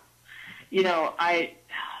 Yeah. Our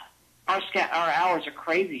hours are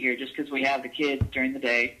crazy here just because we have the kids during the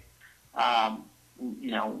day.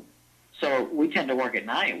 So we tend to work at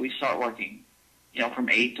night. We start working, from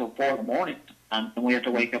 8 till 4 in the morning. And we have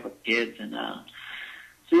to wake up with the kids. And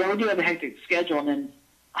so, yeah, we do have a hectic schedule. And then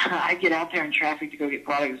I get out there in traffic to go get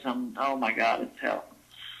products. Oh, my God, it's hell.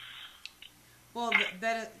 Well,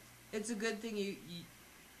 it's a good thing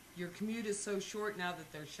your commute is so short now that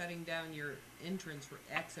they're shutting down your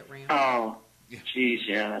exit ramp. Oh, geez,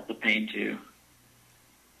 yeah, that's a pain, too.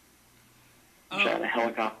 Try the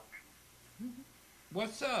helicopter.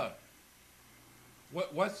 What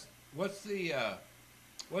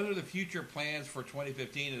are the future plans for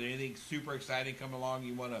 2015? Is there anything super exciting coming along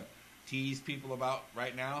you want to tease people about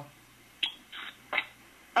right now?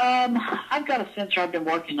 I've got a sensor I've been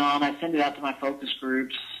working on. I send it out to my focus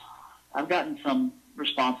groups. I've gotten some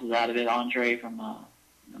responses out of it. Andre from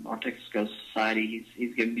the North Texas Ghost Society,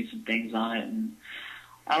 he's given me some things on it, and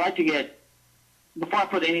I like to get. Before I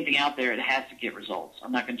put anything out there, it has to get results.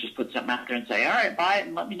 I'm not going to just put something out there and say, all right, buy it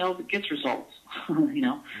and let me know if it gets results.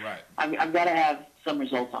 Right. I've got to have some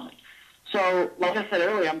results on it. So, like I said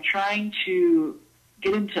earlier, I'm trying to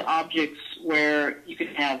get into objects where you can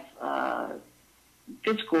have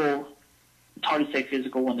physical, it's hard to say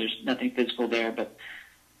physical when there's nothing physical there, but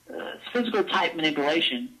physical type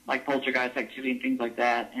manipulation, like poltergeist activity and things like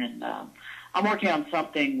that. And I'm working on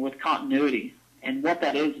something with continuity. And what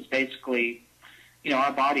that is basically,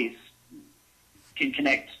 our bodies can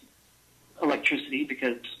connect electricity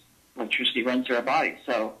because electricity runs through our bodies.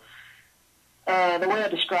 So the way I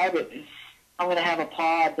describe it is I'm going to have a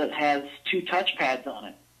pod that has 2 touch pads on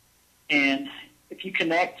it. And if you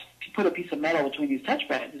put a piece of metal between these touch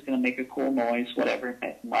pads, it's going to make a cool noise, whatever, it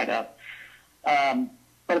can light up.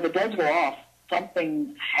 But if it does go off,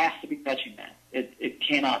 something has to be touching that. It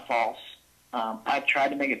cannot false. I've tried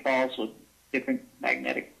to make it false with different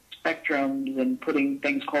magnetic spectrums and putting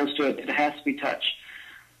things close to it. It has to be touched.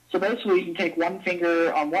 So basically, you can take one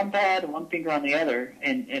finger on one pad and one finger on the other,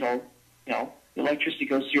 and it'll, the electricity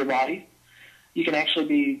goes to your body. You can actually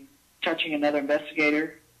be touching another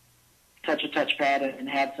investigator, touch a touchpad, and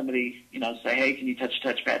have somebody, say, hey, can you touch a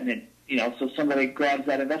touchpad? And then, so somebody grabs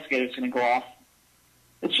that investigator, it's going to go off.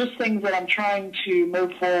 It's just things that I'm trying to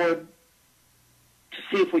move forward to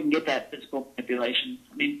see if we can get that physical manipulation.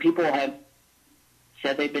 I mean, people have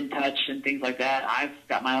said they've been touched and things like that. I've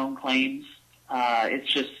got my own claims.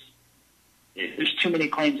 It's just, there's too many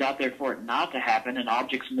claims out there for it not to happen, and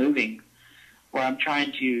objects moving, where I'm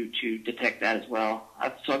trying to detect that as well.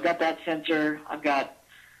 So I've got that sensor. I've got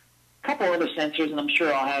a couple other sensors, and I'm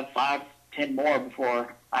sure I'll have 5, 10 more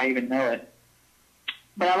before I even know it.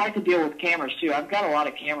 But I like to deal with cameras, too. I've got a lot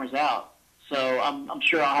of cameras out, so I'm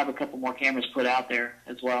sure I'll have a couple more cameras put out there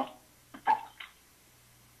as well.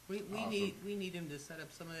 We Awesome. need him to set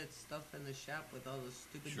up some of that stuff in the shop with all the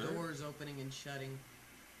stupid doors opening and shutting.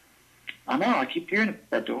 I know. I keep hearing about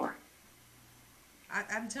that door.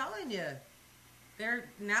 I'm telling you,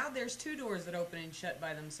 there's 2 doors that open and shut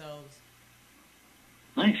by themselves.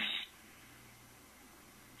 Nice.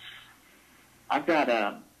 I've got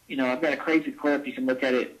a crazy clip. You can look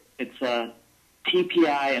at it. It's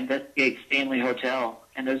TPI Investigates Stanley Hotel,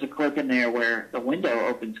 and there's a clip in there where the window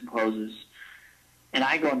opens and closes, and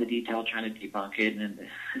I go into detail trying to debunk it, and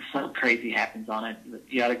something crazy happens on it.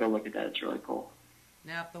 You got to go look at that. It's really cool.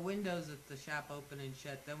 Now, if the windows at the shop open and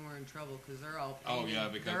shut, then we're in trouble because they're all painted. Oh yeah,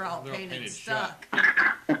 because they're all painted stuck.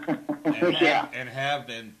 and have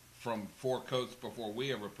been from 4 coats before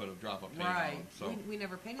we ever put a drop of paint on them. So we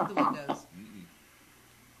never painted the windows.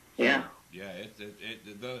 Yeah. Yeah,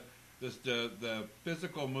 the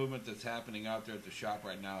physical movement that's happening out there at the shop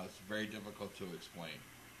right now is very difficult to explain.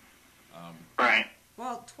 Right.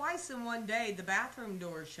 Well, twice in one day, the bathroom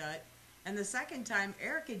door shut, and the second time,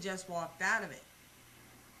 Eric had just walked out of it.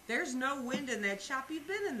 There's no wind in that shop. You've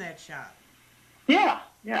been in that shop. Yeah,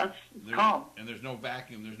 it's calm. And there's no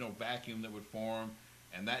vacuum. There's no vacuum that would form.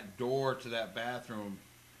 And that door to that bathroom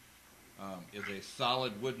is a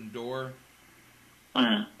solid wooden door.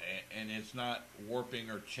 Uh-huh. And it's not warping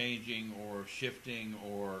or changing or shifting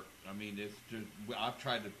or, I mean, it's just, I've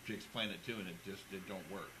tried to explain it too, and it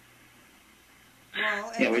don't work.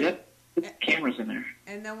 Well, yeah, we did. Cameras in there.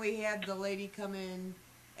 And then we had the lady come in,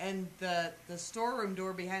 and the storeroom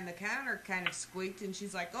door behind the counter kind of squeaked, and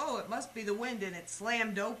she's like, "Oh, it must be the wind," and it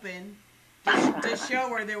slammed open to show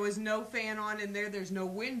her there was no fan on in there. There's no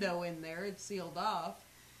window in there. It's sealed off.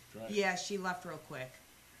 Right. Yeah, she left real quick.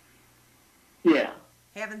 Yeah.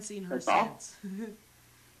 Haven't seen her That's all. since.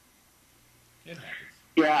 It happens.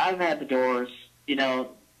 Yeah, I've had the doors.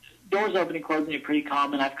 Doors opening and closing are pretty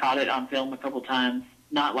common. I've caught it on film a couple times.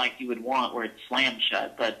 Not like you would want where it slams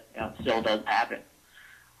shut, but it still does happen.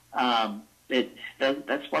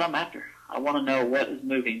 That's what I'm after. I want to know what is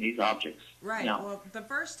moving these objects. Right. Well, the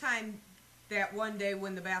first time that one day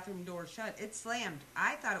when the bathroom door shut, it slammed.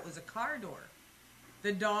 I thought it was a car door.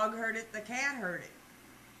 The dog heard it. The cat heard it.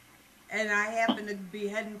 And I happened to be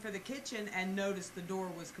heading for the kitchen and noticed the door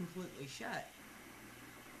was completely shut.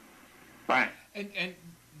 Right. And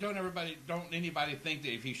don't anybody think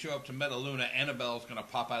that if you show up to Metaluna, Annabelle's going to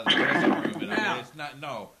pop out of the dressing room? No. I mean, it's not,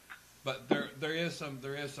 no. But there is some,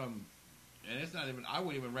 and it's not even, I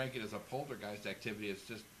wouldn't even rank it as a poltergeist activity. It's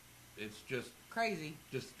just crazy.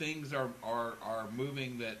 Just things are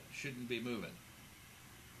moving that shouldn't be moving.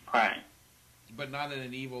 Right. But not in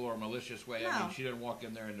an evil or malicious way. No. I mean, she didn't walk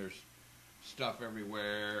in there and there's stuff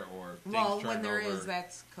everywhere or things Well, turned when there over. is,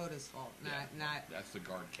 that's Coda's fault, not. That's the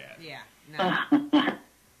guard cat. Yeah, no.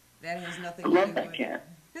 That has nothing I to do love that with cat.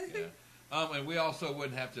 Yeah. And we also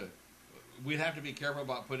wouldn't have to. We'd have to be careful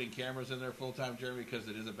about putting cameras in there full time, Jeremy, because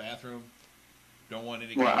it is a bathroom. Don't want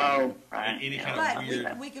any kind of weird.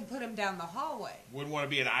 But we could put them down the hallway. Wouldn't want to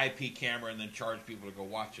be an IP camera and then charge people to go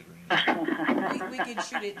watch it or anything. we could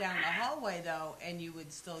shoot it down the hallway though, and you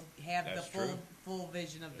would still have That's the full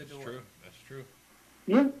vision of the door. True. That's true.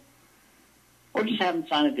 Yeah. Or just have them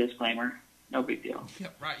sign a disclaimer. No big deal. Yeah,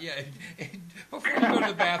 right. Yeah. Before you go to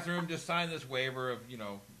the bathroom, just sign this waiver of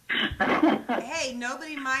Hey,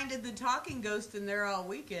 nobody minded the talking ghost in there all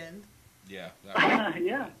weekend. Yeah.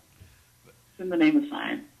 Yeah. It's in the name of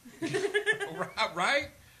science. Right?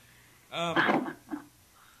 The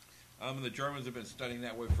Germans have been studying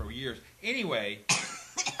that way for years. Anyway,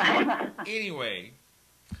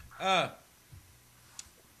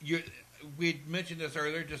 we mentioned this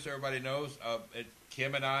earlier, just so everybody knows.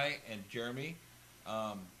 Kim and I and Jeremy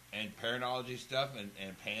and Paranology stuff and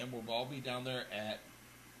Pam will all be down there at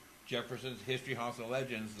Jefferson's History, Haunts, and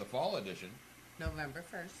Legends, the fall edition. November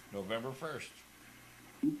 1st. November 1st.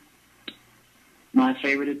 My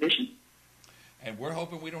favorite edition. And we're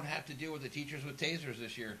hoping we don't have to deal with the teachers with tasers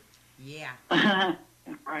this year. Yeah.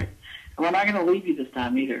 Right. We're not going to leave you this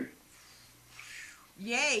time either.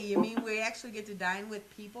 Yay, you mean we actually get to dine with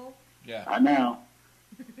people? Yeah. I know.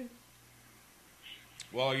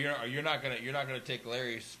 Well, you're not gonna take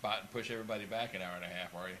Larry's spot and push everybody back an hour and a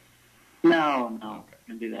half, are you? No. Okay. I'm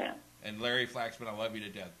going to do that. And Larry Flaxman, I love you to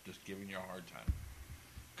death. Just giving you a hard time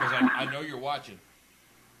because I know you're watching.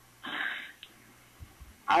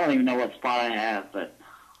 I don't even know what spot I have, but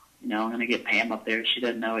I'm going to get Pam up there. She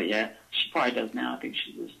doesn't know it yet. She probably does now. I think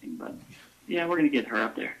she's listening, but yeah, we're going to get her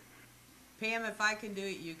up there. Pam, if I can do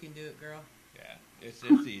it, you can do it, girl. Yeah, it's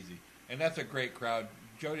easy, and that's a great crowd.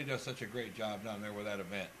 Jody does such a great job down there with that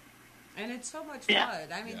event. And it's so much Yeah.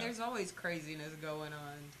 fun. I mean, there's always craziness going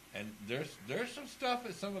on. And there's some stuff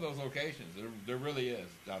at some of those locations. There really is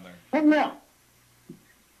down there. Oh,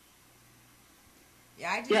 yeah.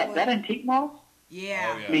 Yeah, That antique mall?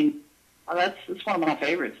 Yeah. Oh, yeah. I mean, that's one of my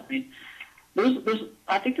favorites. I mean,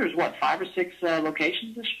 I think there's what, 5 or 6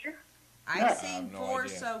 locations this year. I've seen 4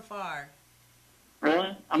 so far.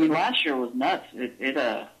 Really? I mean, last year was nuts.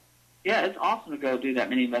 Yeah, it's awesome to go do that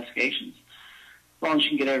many investigations, as long as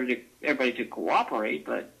you can get everybody to cooperate.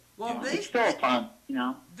 But it's still fun, you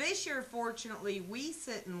know. This year, fortunately, we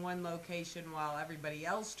sit in one location while everybody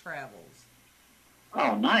else travels.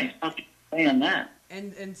 Oh, nice! I'm saying that.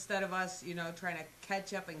 And instead of us, you know, trying to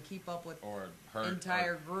catch up and keep up with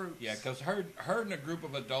entire groups. Yeah, because herding a group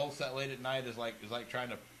of adults that late at night is like trying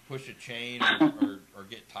to push a chain or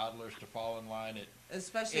get toddlers to fall in line. It's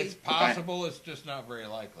possible. It's just not very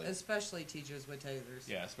likely. Especially teachers with tasers.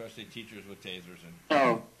 Yeah, especially teachers with tasers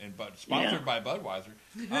and sponsored by Budweiser.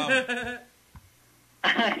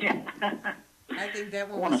 I think that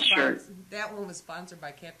one was sponsored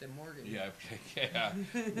by Captain Morgan. Yeah,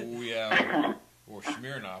 or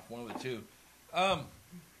Smirnoff, one of the two.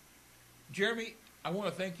 Jeremy, I want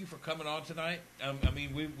to thank you for coming on tonight. I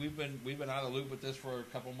mean, we've been out of the loop with this for a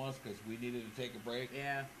couple months because we needed to take a break.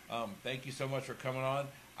 Yeah. Thank you so much for coming on.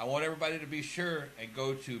 I want everybody to be sure and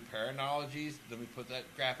go to Paranologies. Let me put that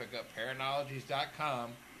graphic up.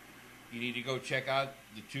 Paranologies.com. You need to go check out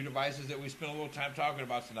the 2 devices that we spent a little time talking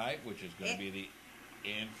about tonight, which is going to be the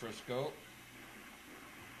infrascope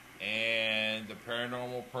and the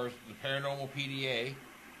paranormal PDA.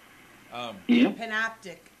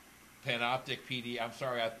 Panoptic PDA. I'm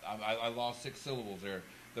sorry, I lost 6 syllables there.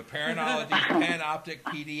 The Paranologies Panoptic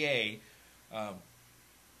PDA.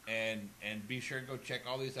 And be sure and go check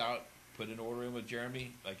all these out. Put an order in with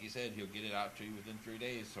Jeremy. Like he said, he'll get it out to you within 3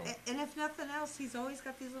 days. So. And if nothing else, he's always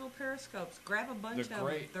got these little periscopes. Grab a bunch of them.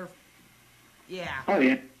 Great. Yeah. Oh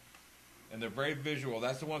yeah. And they're very visual.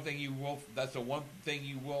 That's the one thing you will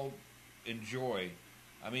enjoy.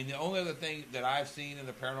 I mean, the only other thing that I've seen in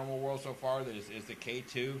the paranormal world so far that is the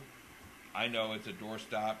K2. I know it's a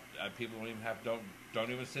doorstop. People don't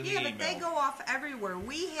even send the email. Yeah, but they go off everywhere.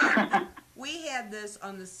 We had this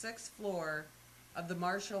on the 6th floor of the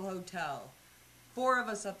Marshall Hotel. 4 of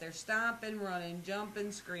us up there stomping, running,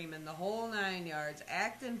 jumping, screaming, the whole 9 yards,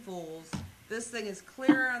 acting fools. This thing is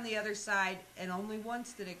clear on the other side, and only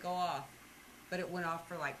once did it go off. But it went off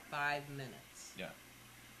for like 5 minutes. Yeah.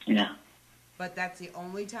 Yeah. But that's the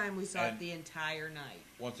only time we saw it the entire night.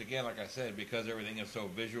 Once again, like I said, because everything is so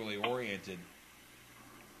visually oriented,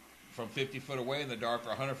 from 50 foot away in the dark or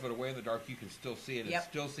 100 foot away in the dark, you can still see it and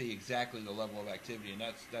still see exactly the level of activity, and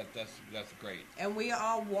that's great. And we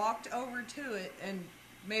all walked over to it and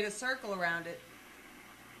made a circle around it,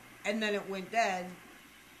 and then it went dead,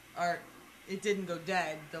 or it didn't go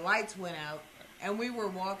dead. The lights went out, and we were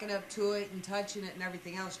walking up to it and touching it and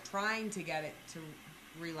everything else, trying to get it to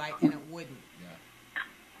relight, and it wouldn't.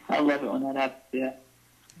 Yeah. I love it when that happens. Yeah.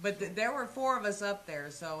 But there were 4 of us up there,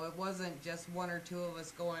 so it wasn't just 1 or 2 of us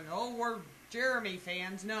going, "Oh, we're Jeremy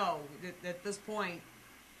fans." No, at this point,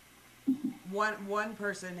 one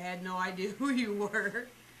person had no idea who you were.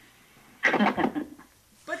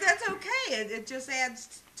 But that's okay. It just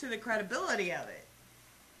adds to the credibility of it.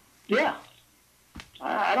 Yeah.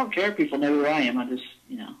 I don't care if people know who I am. I just,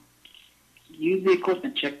 use the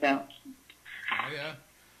equipment checked out. Oh, yeah.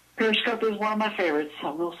 Periscope is one of my favorites, I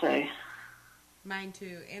will say. Mine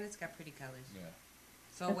too, and it's got pretty colors. Yeah.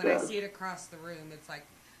 So when I see it across the room, it's like,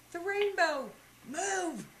 the rainbow,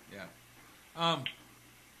 move! Yeah.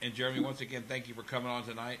 And Jeremy, once again, thank you for coming on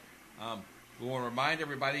tonight. We want to remind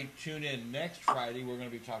everybody, tune in next Friday. We're going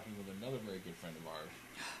to be talking with another very good friend of ours.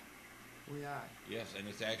 We are. Yes, and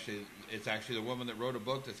it's actually the woman that wrote a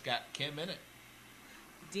book that's got Kim in it.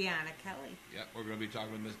 Deanna Kelly. Yep, we're going to be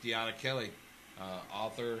talking with Miss Deanna Kelly,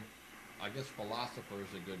 author. I guess philosopher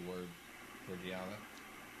is a good word for Deanna.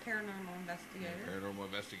 Paranormal investigator. Yeah, paranormal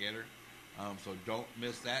investigator. So don't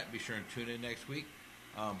miss that. Be sure and tune in next week.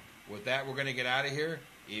 With that, we're going to get out of here.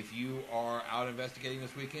 If you are out investigating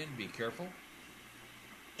this weekend, be careful.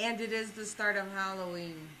 And it is the start of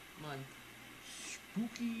Halloween month.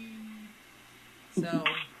 Spooky. So,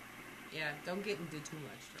 yeah, don't get into too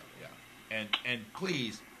much trouble. Yeah. And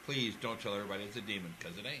please don't tell everybody it's a demon,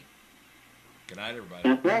 because it ain't. Good night, everybody.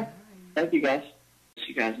 That's right. Thank you, guys.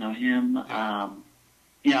 You guys know him.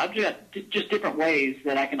 I've got just different ways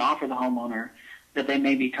that I can offer the homeowner that they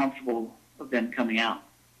may be comfortable of them coming out.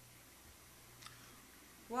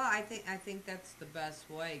 Well, I think that's the best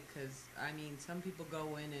way, because, I mean, some people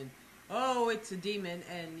go in and, oh, it's a demon,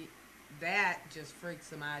 and that just freaks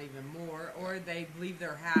them out even more, or they leave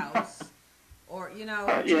their house, or,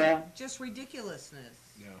 just ridiculousness.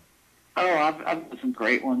 Yeah. Oh, I've got some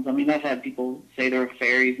great ones. I mean, I've had people say there are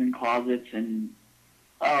fairies in closets, and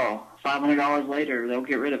 $500 later, they'll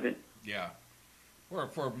get rid of it. Yeah.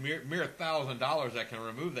 for mere $1,000, I can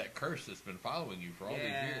remove that curse that's been following you for all these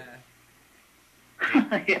years.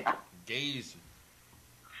 Yeah.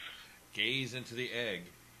 Gaze into the egg.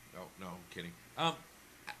 No, I'm kidding.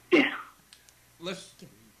 Yeah. Let's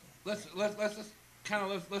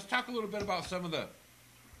talk a little bit about some of the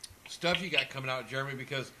stuff you got coming out, Jeromy,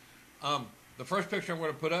 because the first picture I'm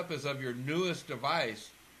going to put up is of your newest device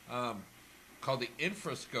called the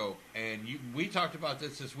Infrascope, and we talked about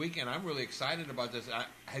this weekend. I'm really excited about this.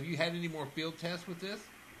 Have you had any more field tests with this?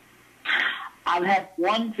 I've had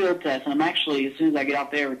one field test, and I'm actually, as soon as I get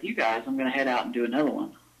out there with you guys, I'm going to head out and do another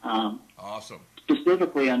one. Awesome.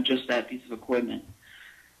 Specifically on just that piece of equipment.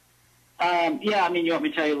 Yeah, I mean, you want me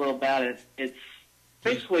to tell you a little about it? It's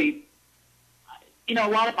basically, a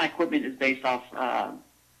lot of my equipment is based off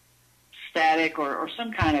static or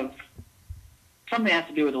some kind of, something that has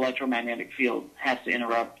to do with electromagnetic field has to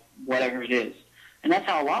interrupt whatever it is. And that's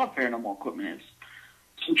how a lot of paranormal equipment is.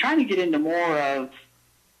 So I'm trying to get into more of,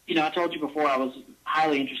 I told you before I was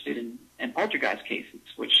highly interested in poltergeist cases,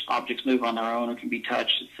 which objects move on their own or can be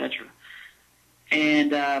touched, etc.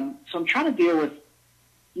 And so I'm trying to deal with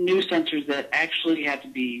new sensors that actually have to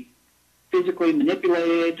be physically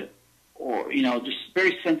manipulated or, just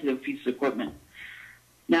very sensitive pieces of equipment.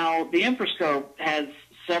 Now, the Infrascope has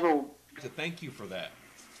several... Thank you for that.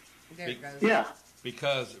 There it goes. Yeah.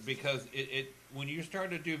 Because it when you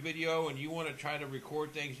start to do video and you want to try to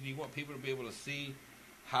record things and you want people to be able to see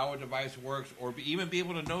how a device works or even be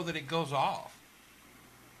able to know that it goes off.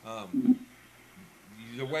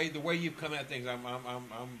 The way you've come at things, I'm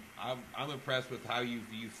impressed with how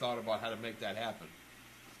you've thought about how to make that happen.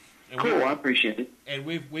 And cool, I appreciate it. And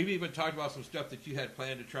we've even talked about some stuff that you had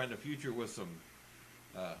planned to try in the future with some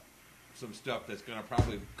stuff that's going to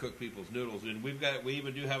probably cook people's noodles. And we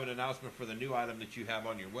even do have an announcement for the new item that you have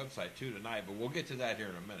on your website too tonight. But we'll get to that here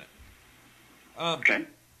in a minute. Okay.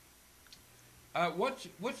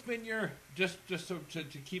 What's been your just so to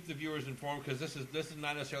keep the viewers informed, because this is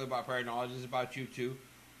not necessarily about paranormal, this is about you too.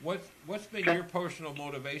 What's been your personal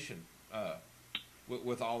motivation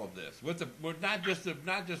with all of this? With not just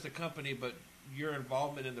the company, but your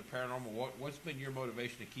involvement in the paranormal. What's been your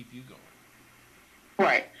motivation to keep you going?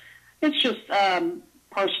 Right. It's just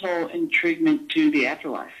personal intriguement to the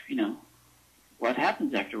afterlife. What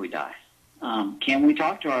happens after we die? Can we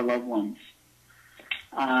talk to our loved ones?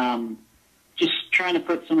 Just trying to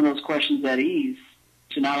put some of those questions at ease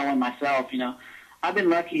to not only myself. I've been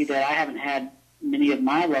lucky that I haven't had many of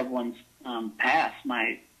my loved ones pass.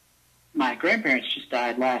 My grandparents just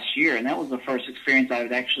died last year, and that was the first experience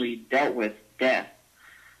I've actually dealt with death.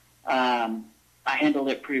 I handled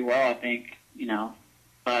it pretty well, I think,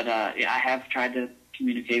 but I have tried to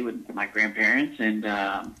communicate with my grandparents, and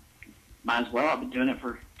might as well. I've been doing it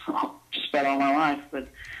for just about all my life, but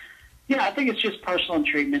yeah, I think it's just personal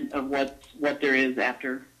intriguement of what there is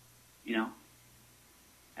after,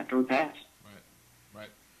 after we pass. Right.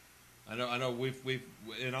 I know. We've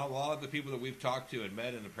and a lot of the people that we've talked to and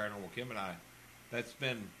met in the paranormal, Kim and I, that's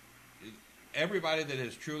been everybody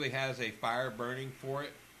that truly has a fire burning for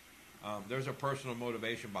it. There's a personal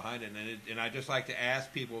motivation behind it, and I just like to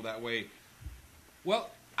ask people that way. Well,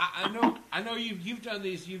 I know you've done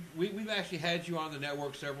these. We've actually had you on the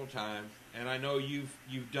network several times, and I know you've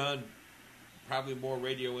done probably more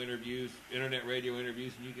internet radio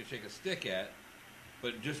interviews than you can shake a stick at.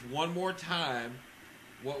 But just one more time,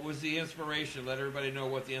 what was the inspiration? Let everybody know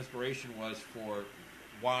what the inspiration was for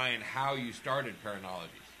why and how you started Paranologies.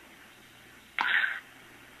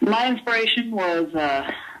 My inspiration was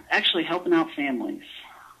actually helping out families.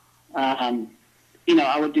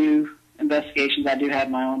 I would do investigations. I do have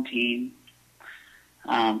my own team,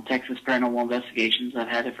 Texas Paranormal Investigations. I've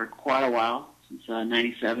had it for quite a while, since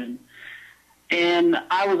 97. And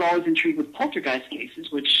I was always intrigued with poltergeist cases,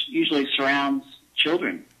 which usually surrounds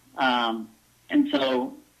children. And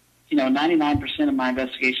so, 99% of my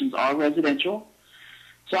investigations are residential.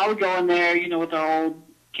 So I would go in there, with our old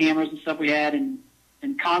cameras and stuff we had, and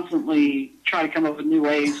constantly try to come up with new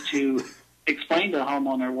ways to explain to the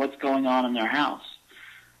homeowner what's going on in their house.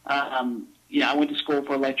 I went to school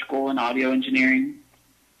for electrical and audio engineering.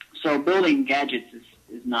 So building gadgets is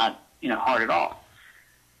not, hard at all.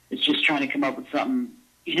 It's just trying to come up with something,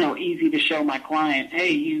 easy to show my client,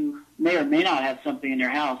 hey, you may or may not have something in your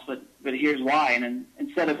house, but here's why. And then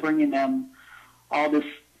instead of bringing them all this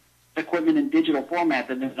equipment in digital format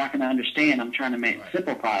that they're not going to understand, I'm trying to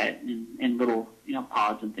simplify it in little,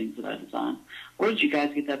 pods and things that I design. Where did you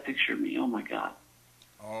guys get that picture of me? Oh, my God.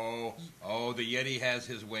 Oh, the Yeti has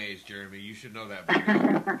his ways, Jeromy. You should know that.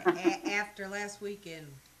 After last weekend,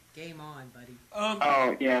 game on, buddy.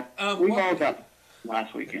 Yeah. We've all got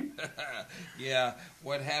last weekend. Yeah,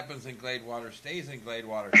 what happens in Gladewater stays in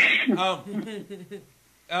Gladewater.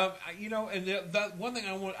 You know, and the one thing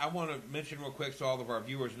I want to mention real quick so all of our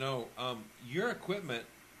viewers know, your equipment,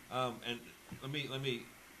 and let me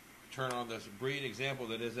turn on this brilliant example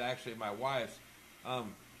that is actually my wife's.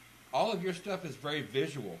 All of your stuff is very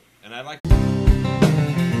visual, and I like.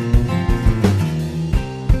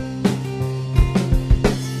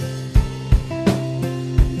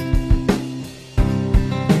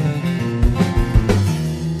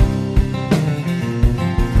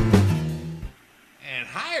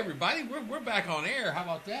 Everybody, we're back on air. How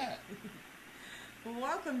about that? Well,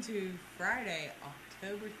 welcome to Friday,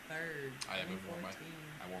 October 3rd, I wore my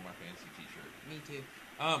fancy T-shirt. Me too.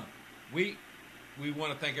 We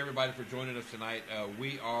want to thank everybody for joining us tonight.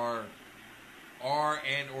 We are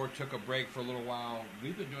or took a break for a little while.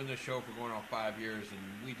 We've been doing this show for going on 5 years, and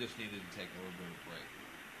we just needed to take a little bit of a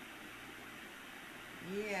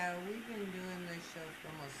break. Yeah, we've been doing this show for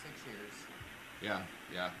almost 6 years.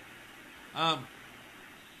 Yeah.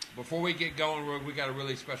 Before we get going, we got a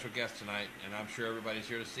really special guest tonight, and I'm sure everybody's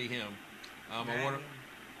here to see him. Not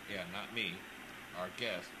me, our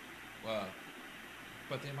guest. Well,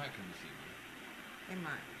 but they might come to see me. They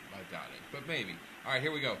might. I doubt it, but maybe. All right,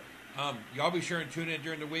 here we go. Y'all be sure and tune in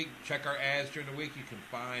during the week. Check our ads during the week. You can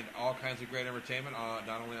find all kinds of great entertainment,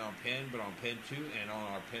 not only on PEN, but on PEN 2 and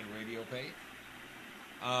on our PEN radio page.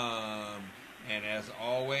 And as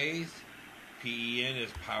always, PEN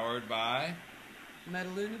is powered by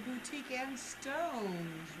Metaluna Boutique and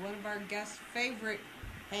Stones, one of our guests' favorite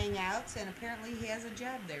hangouts, and apparently he has a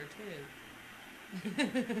job there too.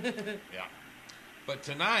 Yeah. But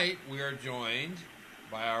tonight we are joined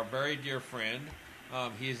by our very dear friend.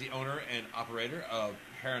 He is the owner and operator of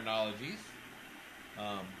Paranologies,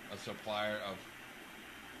 a supplier of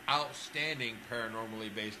outstanding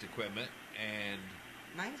paranormally based equipment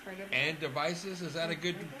and devices. Is that a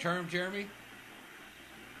good term, Jeromy?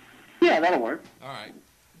 Yeah, that'll work. All right.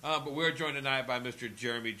 But we're joined tonight by Mr.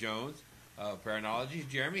 Jeromy Jones of Paranologies.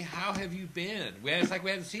 Jeromy, how have you been? It's like we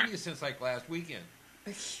haven't seen you since like last weekend.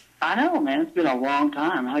 I know, man. It's been a long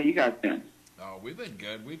time. How you guys been? Oh, we've been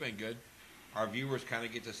good. We've been good. Our viewers kind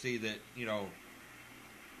of get to see that, you know,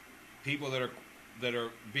 people that are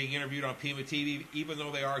being interviewed on PEMA TV, even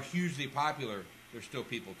though they are hugely popular, they're still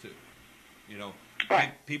people too. You know,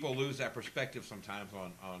 right. People lose that perspective sometimes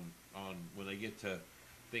on when they get to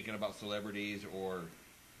thinking about celebrities or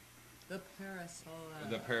the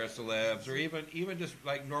paracelebs, or even just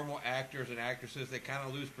like normal actors and actresses. They kind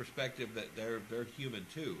of lose perspective that they're human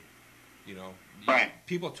too. You know, right.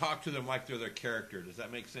 People talk to them like they're their character. Does that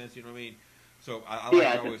make sense? You know what I mean? So I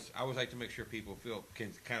always like to make sure people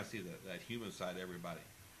can kind of see that human side of everybody.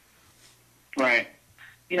 Right.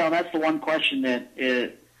 You know, that's the one question that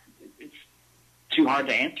it's too hard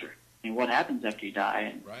to answer. I mean, what happens after you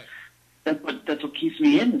die? And right. That's what keeps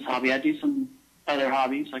me in this hobby. I do some other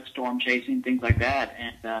hobbies like storm chasing, things like that,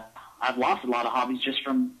 and I've lost a lot of hobbies just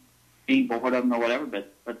from being bored of them or whatever.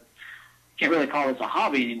 But can't really call this a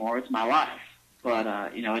hobby anymore. It's my life.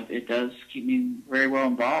 But you know, it does keep me very well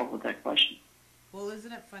involved with that question. Well,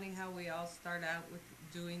 isn't it funny how we all start out with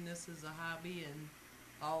doing this as a hobby, and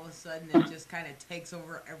all of a sudden it just kind of takes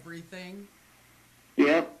over everything?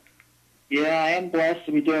 Yep. Yeah, I am blessed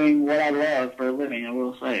to be doing what I love for a living, I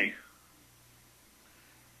will say.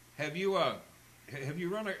 Have you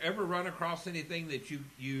ever run across anything that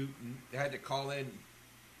you had to call in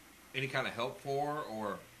any kind of help for,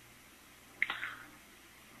 or?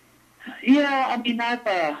 Yeah, I mean,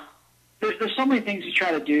 there's so many things you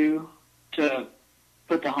try to do to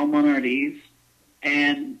put the homeowner at ease,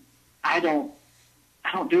 and I don't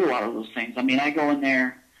do a lot of those things. I mean, I go in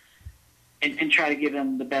there and try to give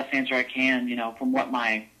them the best answer I can, you know, from what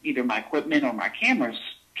either my equipment or my cameras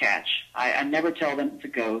catch. I never tell them it's a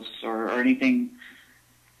ghost or anything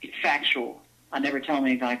factual. I never tell them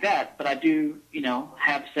anything like that, but I do, you know,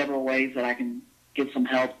 have several ways that I can get some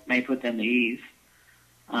help, may put them to ease.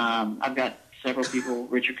 I've got several people,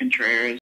 Richard Contreras,